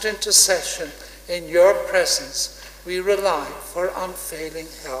constant intercession in your presence we rely for unfailing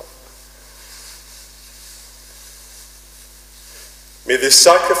help. May the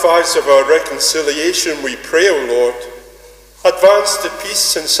sacrifice of our reconciliation, we pray, O Lord, advance the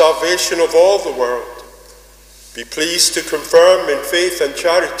peace and salvation of all the world. Be pleased to confirm in faith and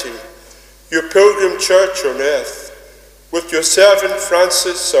charity your pilgrim church on earth, with your servant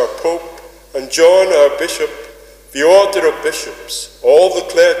Francis, our Pope, and John, our Bishop, the order of bishops, all the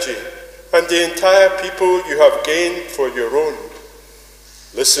clergy, and the entire people you have gained for your own.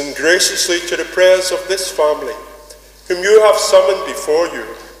 Listen graciously to the prayers of this family, whom you have summoned before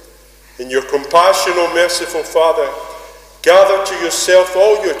you. In your compassion, O merciful Father, gather to yourself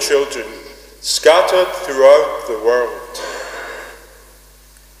all your children, scattered throughout the world.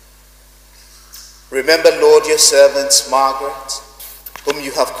 Remember, Lord, your servants, Margaret, whom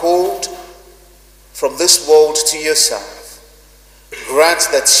you have called from this world to yourself. Grant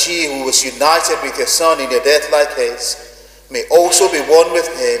that she who was united with your Son in a death like his may also be one with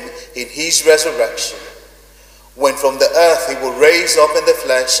him in his resurrection, when from the earth he will raise up in the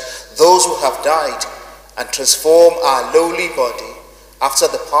flesh those who have died, and transform our lowly body after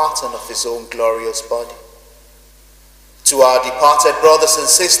the pattern of his own glorious body. To our departed brothers and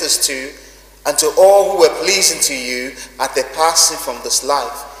sisters too, and to all who were pleasing to you at their passing from this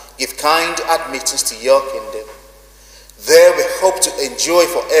life, give kind admittance to your kingdom. There we hope to enjoy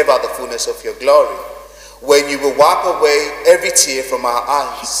forever the fullness of your glory, when you will wipe away every tear from our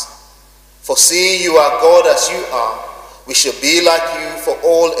eyes. For seeing you are God as you are, we shall be like you for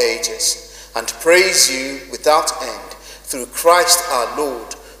all ages, and praise you without end, through Christ our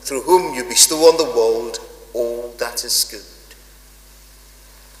Lord, through whom you bestow on the world all that is good.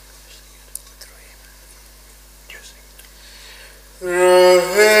 Through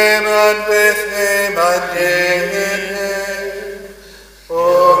him and with him and in him, O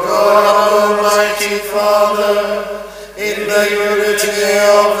God, Almighty Father, in the unity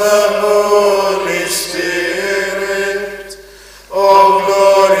of the Holy Spirit, all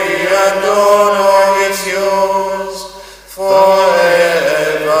glory and honor is yours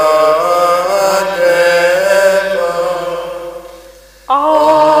forever and ever.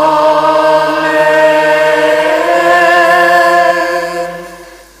 Amen.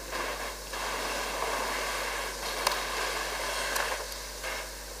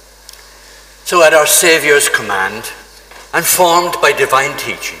 So at our Saviour's command, and formed by divine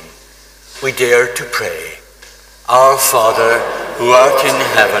teaching, we dare to pray. Our Father, who art in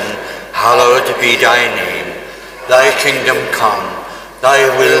heaven, hallowed be thy name. Thy kingdom come, thy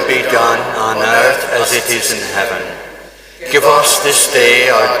will be done on earth as it is in heaven. Give us this day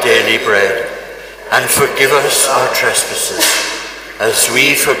our daily bread, and forgive us our trespasses, as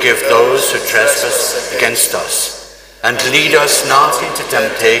we forgive those who trespass against us. And lead us not into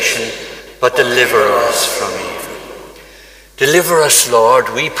temptation, but deliver us from evil. Deliver us, Lord,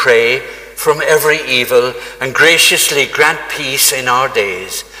 we pray, from every evil, and graciously grant peace in our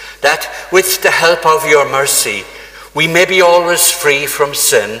days, that with the help of your mercy, we may be always free from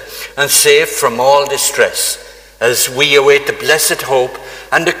sin and safe from all distress, as we await the blessed hope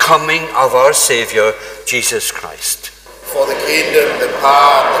and the coming of our Saviour, Jesus Christ. For the kingdom, the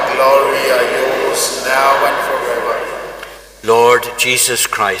power, and the glory are yours, now and forever. Lord Jesus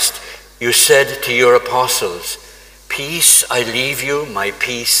Christ, you said to your apostles, "Peace I leave you, my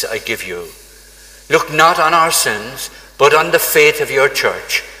peace I give you." Look not on our sins, but on the faith of your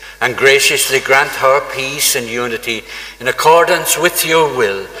church, and graciously grant her peace and unity in accordance with your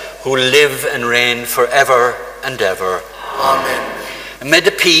will, who live and reign forever and ever. Amen. And may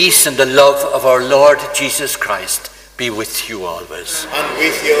the peace and the love of our Lord Jesus Christ be with you always. And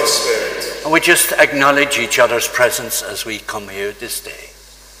with your spirit. And we just acknowledge each other's presence as we come here this day.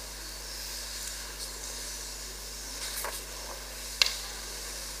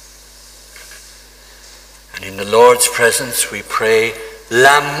 And in the Lord's presence we pray,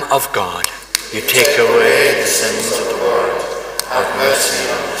 Lamb of God, you take away the sins of the world, have mercy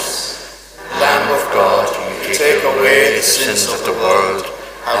on us. Lamb of God, you take away the sins of the world,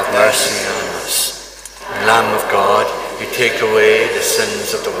 have mercy on us. Lamb of God, you take away the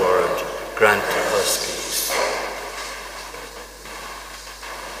sins of the world, grant us peace.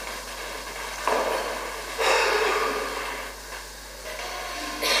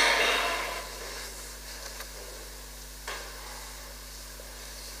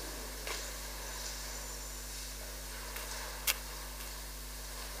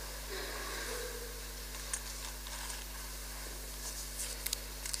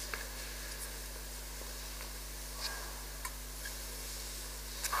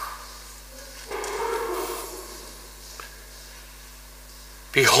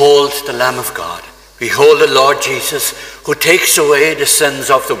 Behold the Lamb of God. Behold the Lord Jesus, who takes away the sins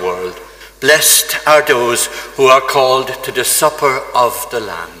of the world. Blessed are those who are called to the supper of the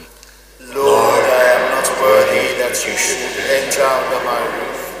Lamb. Lord, I am not worthy that you should enter under my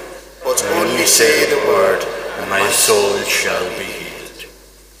roof, but only say the word, and my soul shall be healed.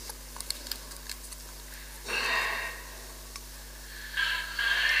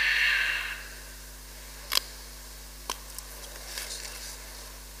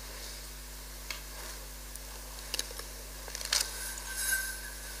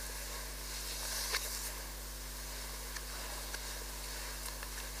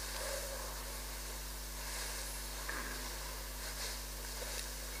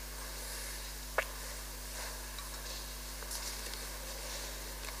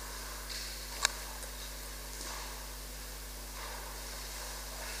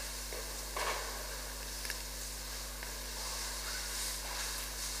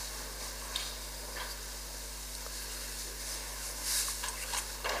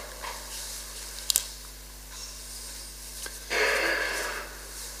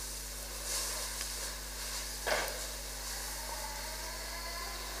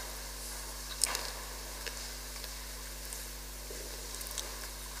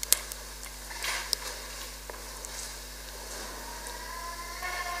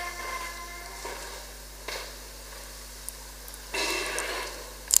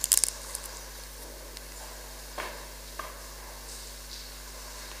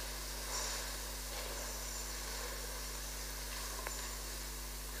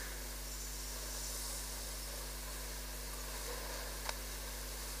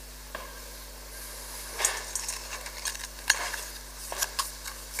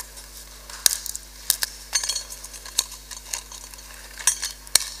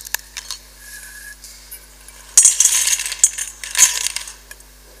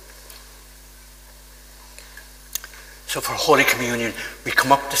 So for Holy Communion, we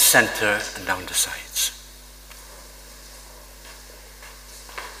come up the center and down the sides.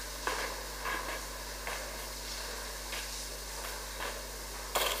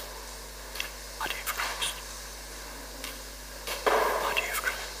 Body of Christ. Body of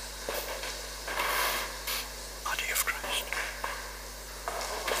Christ. Body of Christ.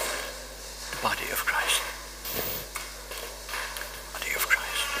 The body of Christ. Body of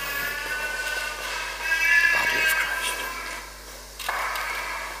Christ.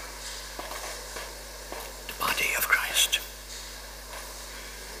 The body of Christ. The body of Christ.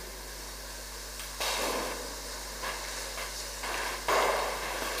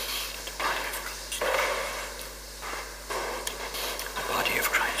 The body of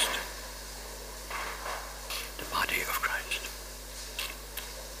Christ. The body of Christ.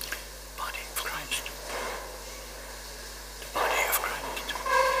 Body of Christ. The body of Christ.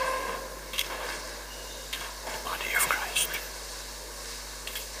 The body of Christ.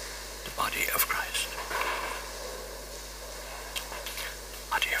 The body of Christ.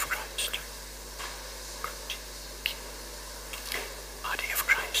 Body of Christ. Body of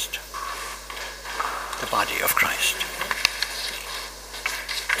Christ. The body of Christ.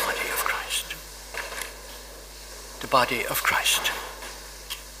 Body of Christ. The body of Christ.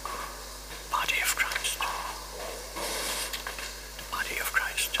 Body of Christ. The body of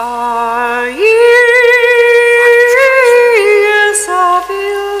Christ. Are ye a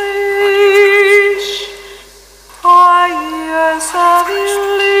village? Are ye a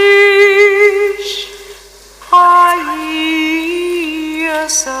village? Are ye a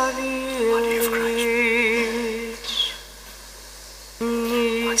village?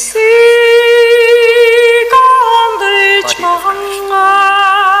 Ni sig aldrig många,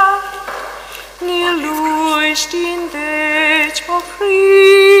 ni lust inte på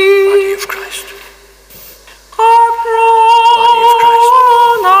Body of Christ. Body of Christ.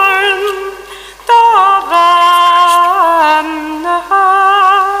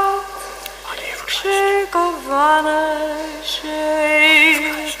 Body of Christ.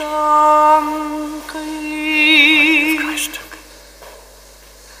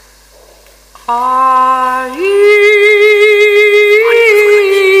 Are ye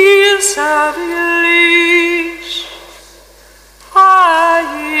a village? Are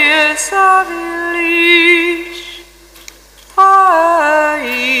ye a village? Are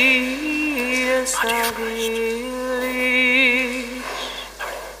ye a village?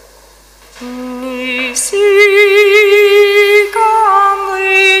 Ni sig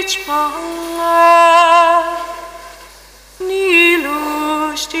aldrig många, ni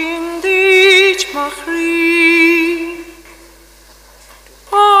lust in dit machri.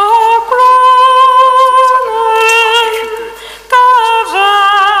 Och kronen davanne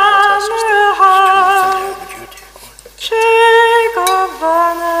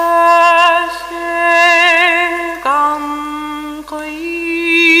Chegavana chegam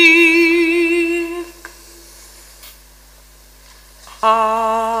koik.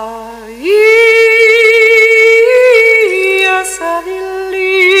 Are ye a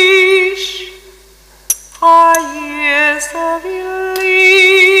village? Are ye a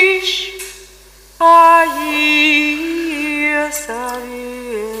village? Are ye a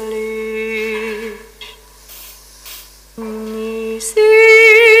village? Ni sig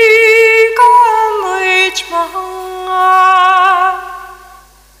aldrig många,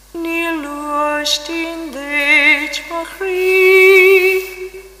 ni lust in dit machri.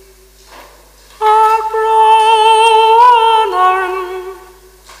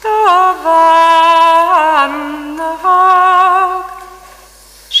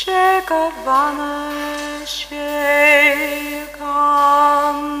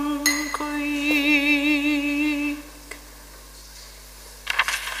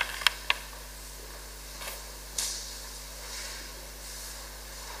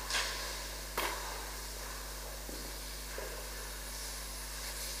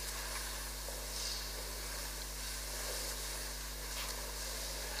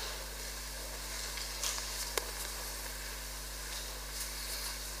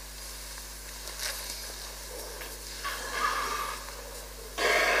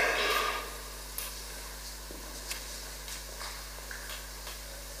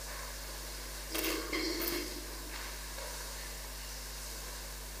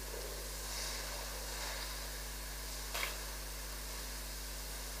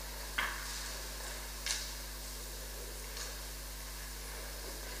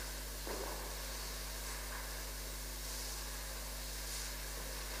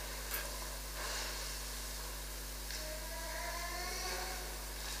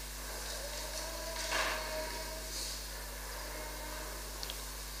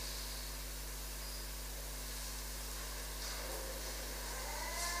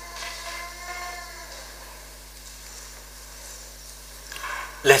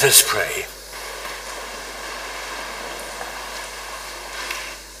 Let us pray.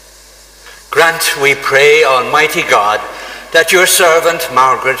 Grant, we pray, Almighty God, that your servant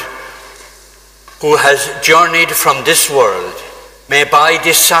Margaret, who has journeyed from this world, may by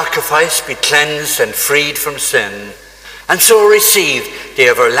this sacrifice be cleansed and freed from sin, and so receive the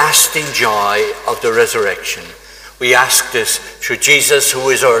everlasting joy of the resurrection. We ask this through Jesus, who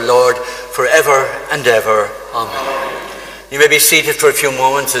is our Lord, forever and ever. Amen. You may be seated for a few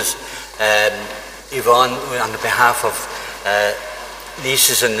moments as Yvonne, on behalf of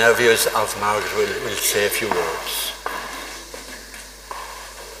nieces and nephews of Margaret, will say a few words.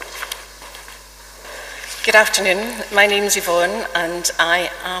 Good afternoon. My name is Yvonne and I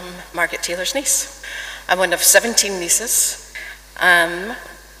am Margaret Taylor's niece. I'm one of 17 nieces.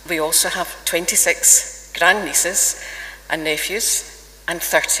 We also have 26 grandnieces and nephews and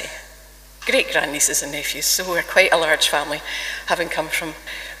 30 great-grandnieces and nephews, so we're quite a large family, having come from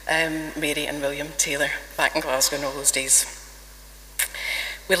Mary and William Taylor back in Glasgow in all those days.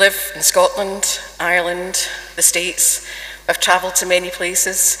 We live in Scotland, Ireland, the States. We've travelled to many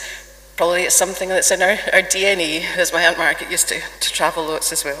places. Probably it's something that's in our DNA, as my Aunt Margaret used to travel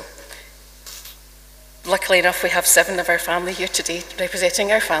lots as well. Luckily enough, we have 7 of our family here today,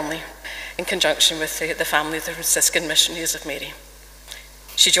 representing our family in conjunction with the family of the Franciscan Missionaries of Mary.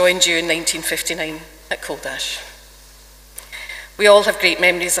 She joined you in 1959 at Coldash. We all have great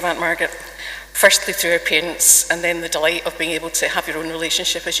memories of Aunt Margaret, firstly through her parents, and then the delight of being able to have your own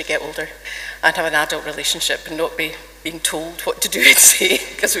relationship as you get older and have an adult relationship and not be being told what to do and say,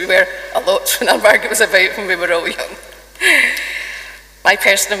 because we were a lot when Aunt Margaret was about when we were all young. My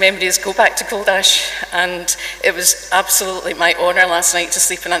personal memories go back to Coldash, and it was absolutely my honour last night to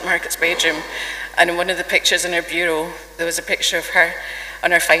sleep in Aunt Margaret's bedroom. And in one of the pictures in her bureau, there was a picture of her on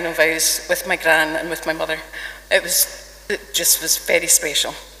her final vows with my gran and with my mother. It just was very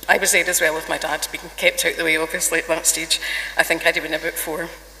special. I was there as well with my dad, being kept out the way obviously at that stage. I think I'd have been about 4.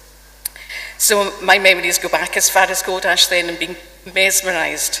 So my memories go back as far as Coldash then, and being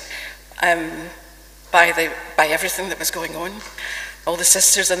mesmerised by everything that was going on. All the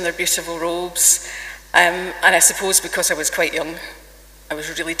sisters in their beautiful robes. And I suppose because I was quite young, I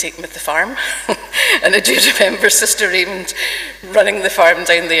was really taken with the farm. And I do remember Sister Raymond running the farm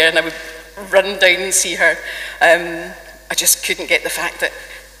down there, and I would run down and see her. I just couldn't get the fact that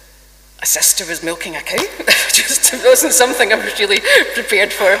a sister was milking a cow. It wasn't something I was really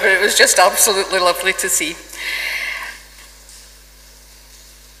prepared for, but it was just absolutely lovely to see.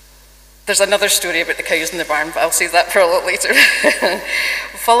 There's another story about the cows in the barn, but I'll save that for a lot later.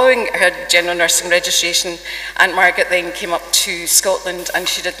 Following her general nursing registration, Aunt Margaret then came up to Scotland, and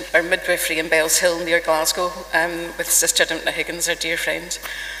she did her midwifery in Bells Hill near Glasgow with Sister Dimna Higgins, our dear friend.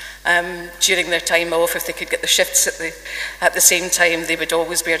 During their time off, if they could get the shifts at the same time, they would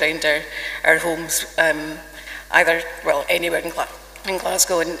always be around our homes, anywhere in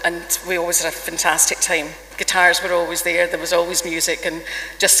Glasgow, and we always had a fantastic time. Guitars were always there, there was always music, and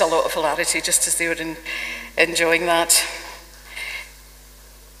just a lot of hilarity, just as they were enjoying that.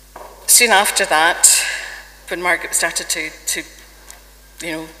 Soon after that, when Margaret started to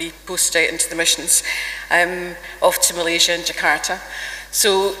be posted out into the missions, off to Malaysia and Jakarta.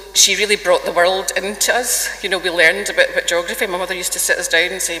 So she really brought the world into us. We learned a bit about geography. My mother used to sit us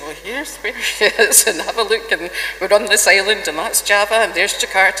down and say, well, here's where it is, and have a look, and we're on this island, and that's Java, and there's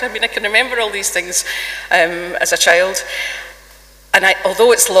Jakarta. I mean, I can remember all these things as a child. And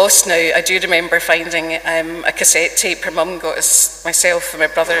although it's lost now, I do remember finding a cassette tape. Her mum got us, myself and my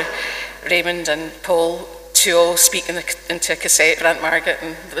brother Raymond and Paul, to all speak into a cassette for Aunt Margaret,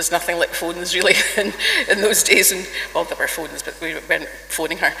 and there was nothing like phones really in those days. And well, there were phones, but we weren't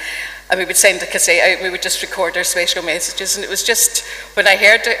phoning her. And we would send a cassette out, and we would just record our special messages. And it was just, when I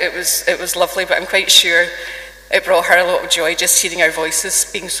heard it, it was lovely. But I'm quite sure it brought her a lot of joy just hearing our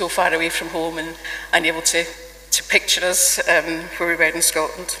voices, being so far away from home, and able to picture us where we were in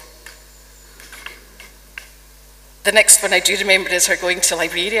Scotland. The next one I do remember is her going to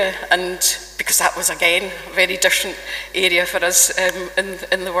Liberia, and because that was again a very different area for us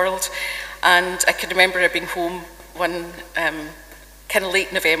in the world. And I can remember her being home one kind of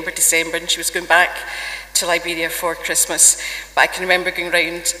late November, December, and she was going back to Liberia for Christmas. But I can remember going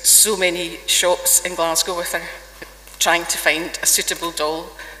around so many shops in Glasgow with her, trying to find a suitable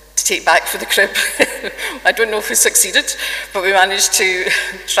doll to take back for the crib. I don't know if we succeeded, but we managed to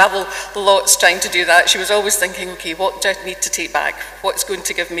travel lots trying to do that. She was always thinking, okay, what do I need to take back? What's going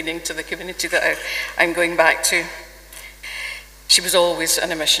to give meaning to the community that I'm going back to? She was always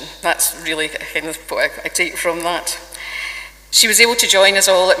on a mission. That's really kind of what I take from that. She was able to join us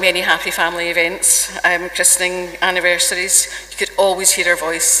all at many happy family events, christening, anniversaries. You could always hear her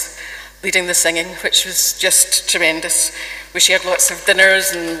voice leading the singing, which was just tremendous. We shared lots of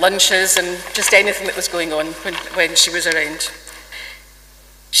dinners and lunches and just anything that was going on when she was around.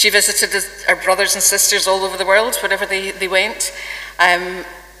 She visited our brothers and sisters all over the world, wherever they went.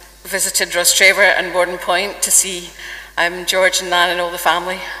 Visited Rostrevor and Warden Point to see George and Nan and all the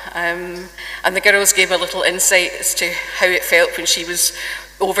family. And the girls gave a little insight as to how it felt when she was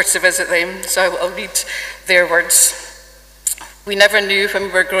over to visit them. So I'll read their words. We never knew when we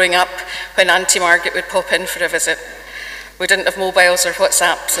were growing up when Auntie Margaret would pop in for a visit. We didn't have mobiles or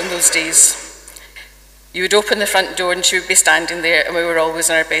WhatsApps in those days. You would open the front door and she would be standing there, and we were always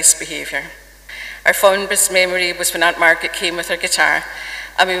in our best behaviour. Our fondest memory was when Aunt Margaret came with her guitar,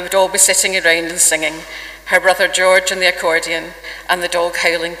 and we would all be sitting around and singing, her brother George on the accordion and the dog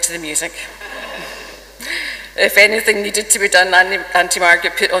howling to the music. If anything needed to be done, Auntie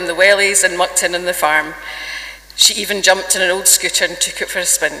Margaret put on the wellies and mucked in on the farm. She even jumped in an old scooter and took it for a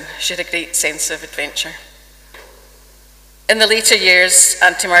spin. She had a great sense of adventure. In the later years,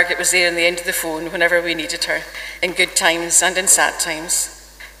 Auntie Margaret was there on the end of the phone whenever we needed her, in good times and in sad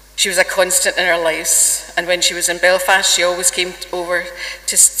times. She was a constant in our lives, and when she was in Belfast, she always came over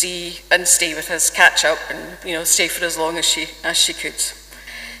to see and stay with us, catch up, and stay for as long as she could.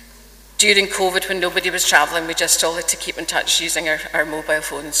 During COVID, when nobody was travelling, we just all had to keep in touch using our mobile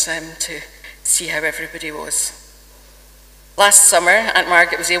phones to see how everybody was. Last summer, Aunt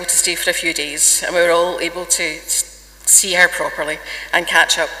Margaret was able to stay for a few days, and we were all able to see her properly and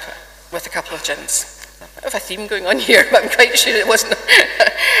catch up with a couple of gins. A bit of a theme going on here, but I'm quite sure it wasn't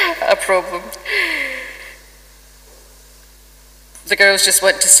a problem. The girls just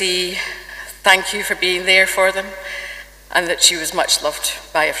want to say thank you for being there for them, and that she was much loved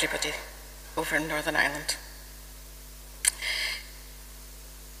by everybody over in Northern Ireland.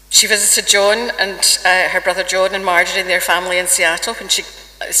 She visited John and her brother John and Margaret and their family in Seattle,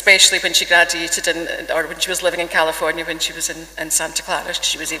 especially when she graduated or when she was living in California, when she was in Santa Clara.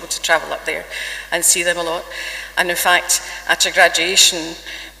 She was able to travel up there and see them a lot. And in fact, at her graduation,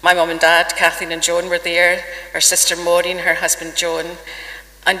 my mum and dad, Kathleen and John, were there. Her sister Maureen, her husband John,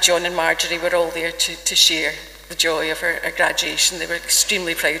 and John and Marjorie were all there to share the joy of her graduation. They were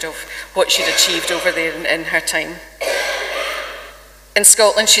extremely proud of what she'd achieved over there in her time. In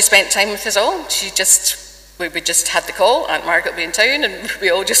Scotland, she spent time with us all. We just had the call, Aunt Margaret would be in town, and we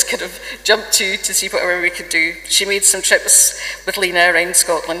all just kind of jumped to see whatever we could do. She made some trips with Lena around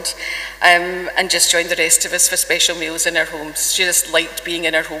Scotland and just joined the rest of us for special meals in our homes. She just liked being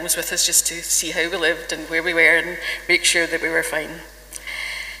in our homes with us, just to see how we lived and where we were and make sure that we were fine.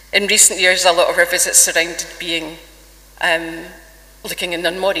 In recent years, a lot of our visits surrounded being looking in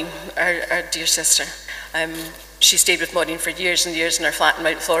on Maureen, our dear sister. She stayed with Maureen for years and years in her flat in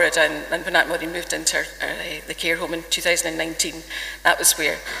Mount Florida, and when Aunt Maureen moved into the care home in 2019, that was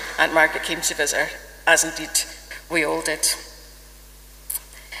where Aunt Margaret came to visit her, as indeed we all did.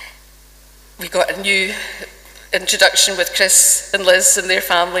 We got a new introduction with Chris and Liz and their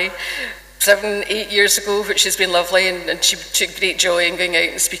family 7-8 years ago, which has been lovely, and she took great joy in going out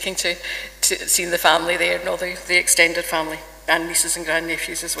and speaking to seeing the family there and all the extended family, and nieces and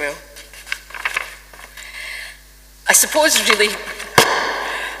grandnephews as well. I suppose really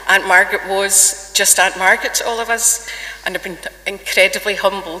Aunt Margaret was just Aunt Margaret to all of us, and I've been incredibly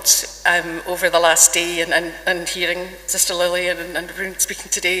humbled over the last day and hearing Sister Lily and everyone speaking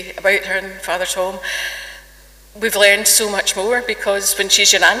today about her and Father Tom. We've learned so much more, because when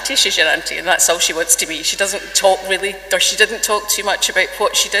she's your auntie, and that's all she wants to be. She doesn't talk really, or she didn't talk too much about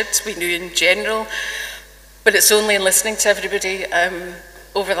what she did. We knew in general, but it's only in listening to everybody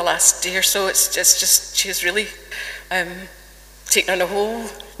over the last day or so, it's just she's really taken on a whole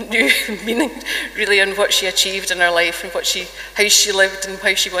new meaning, really, in what she achieved in her life and how she lived and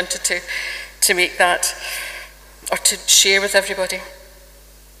how she wanted to make that, or to share with everybody.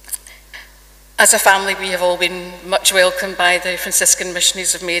 As a family, we have all been much welcomed by the Franciscan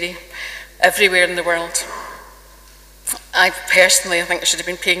Missionaries of Mary everywhere in the world. I think I should have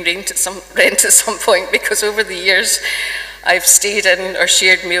been paying rent at some point, because over the years I've stayed in or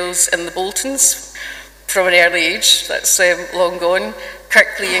shared meals in the Boltons from an early age. That's long gone.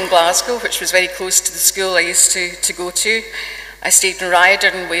 Kirkley in Glasgow, which was very close to the school I used to go to. I stayed in Ryder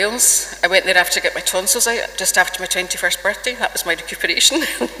in Wales. I went there after I got my tonsils out, just after my 21st birthday. That was my recuperation.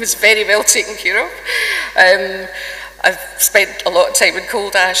 It was very well taken care of. I've spent a lot of time in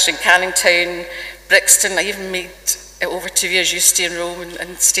Coldash and Canning Town, Brixton. I even made it over to Via Giusti in Rome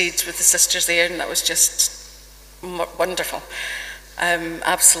and stayed with the sisters there, and that was just wonderful.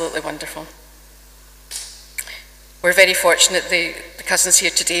 Absolutely wonderful. We're very fortunate the cousins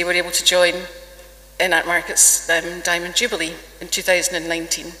here today were able to join in Aunt Margaret's Diamond Jubilee in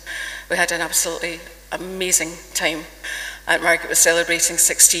 2019. We had an absolutely amazing time. Aunt Margaret was celebrating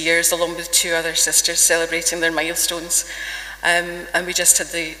 60 years along with 2 other sisters celebrating their milestones. And we just had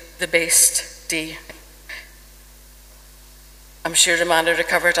the best day. I'm sure Romana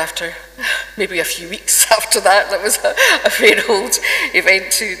recovered after maybe a few weeks after that. That was a very old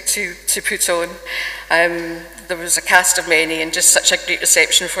event to put on. There was a cast of many and just such a great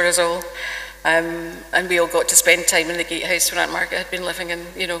reception for us all. And we all got to spend time in the gatehouse where Aunt Margaret had been living, and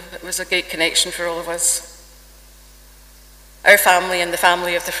it was a great connection for all of us. Our family and the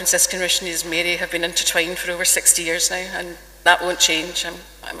family of the Franciscan missionaries Mary have been intertwined for over 60 years now, and that won't change.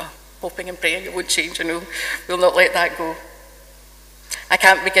 I'm hoping and praying it won't change. I know we'll not let that go. I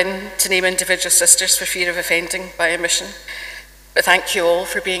can't begin to name individual sisters for fear of offending by omission, but thank you all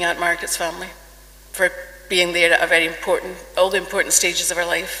for being Aunt Margaret's family, for being there at all the important stages of our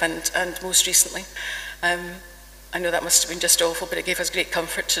life, and most recently. I know that must have been just awful, but it gave us great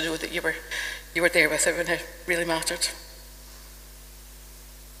comfort to know that you were there with her when it really mattered.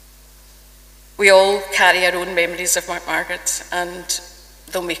 We all carry our own memories of Margaret, and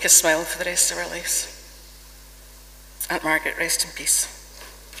they'll make us smile for the rest of our lives. Aunt Margaret, rest in peace.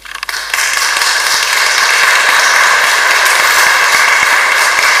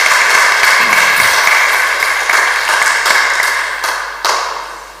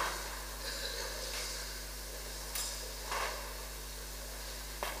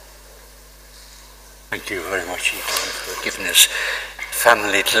 Thank you very much, Yvonne, for giving us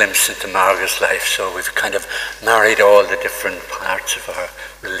family glimpse into Margaret's life. So we've kind of married all the different parts of our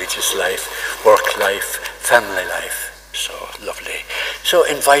religious life, work life, family life. So lovely. So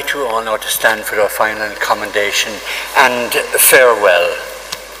invite you all now to stand for our final commendation and farewell.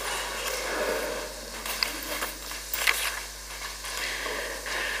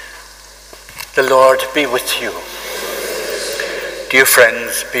 The Lord be with you. Dear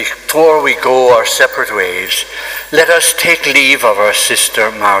friends, before we go our separate ways, let us take leave of our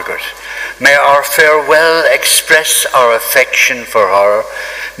sister Margaret. May our farewell express our affection for her.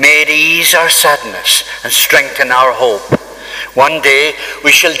 May it ease our sadness and strengthen our hope. One day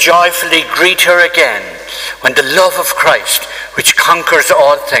we shall joyfully greet her again, when the love of Christ, which conquers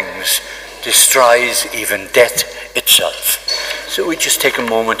all things, destroys even death itself. So we just take a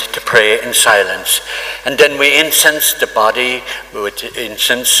moment to pray in silence, and then we incense the body with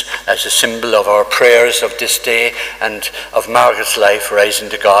incense as a symbol of our prayers of this day and of Margaret's life rising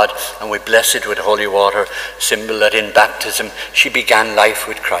to God, and we bless it with holy water, symbol that in baptism she began life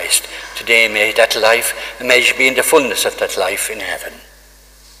with Christ. Today may that life, and may she be in the fullness of that life in heaven.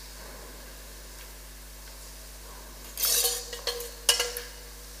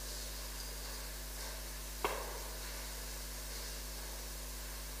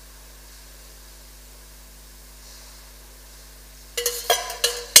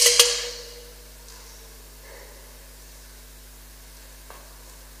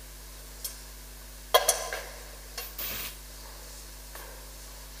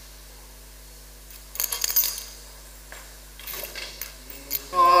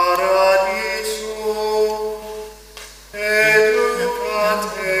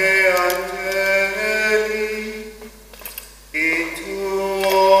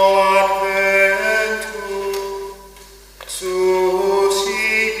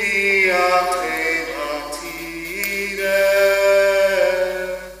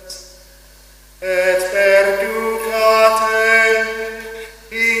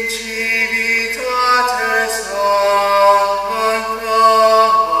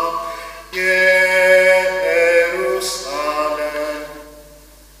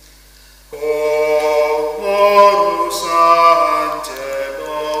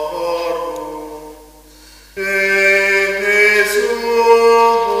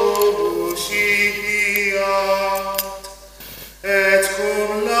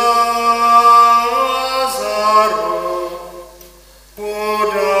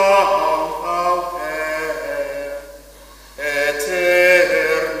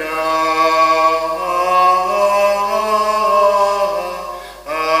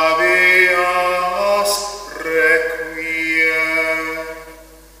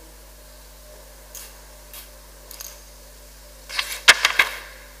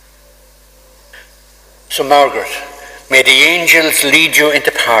 So Margaret, may the angels lead you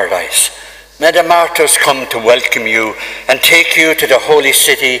into paradise. May the martyrs come to welcome you and take you to the holy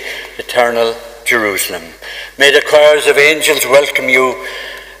city, eternal Jerusalem. May the choirs of angels welcome you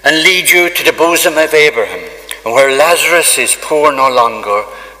and lead you to the bosom of Abraham. And where Lazarus is poor no longer,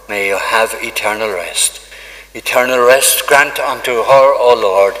 may you have eternal rest. Eternal rest grant unto her, O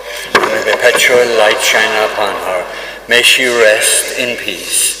Lord, and may perpetual light shine upon her. May she rest in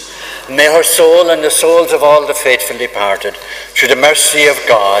peace. May her soul and the souls of all the faithful departed, through the mercy of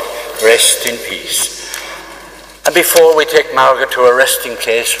God, rest in peace. And before we take Margaret to her resting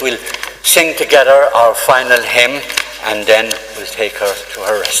place, we'll sing together our final hymn, and then we'll take her to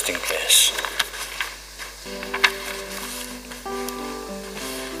her resting place.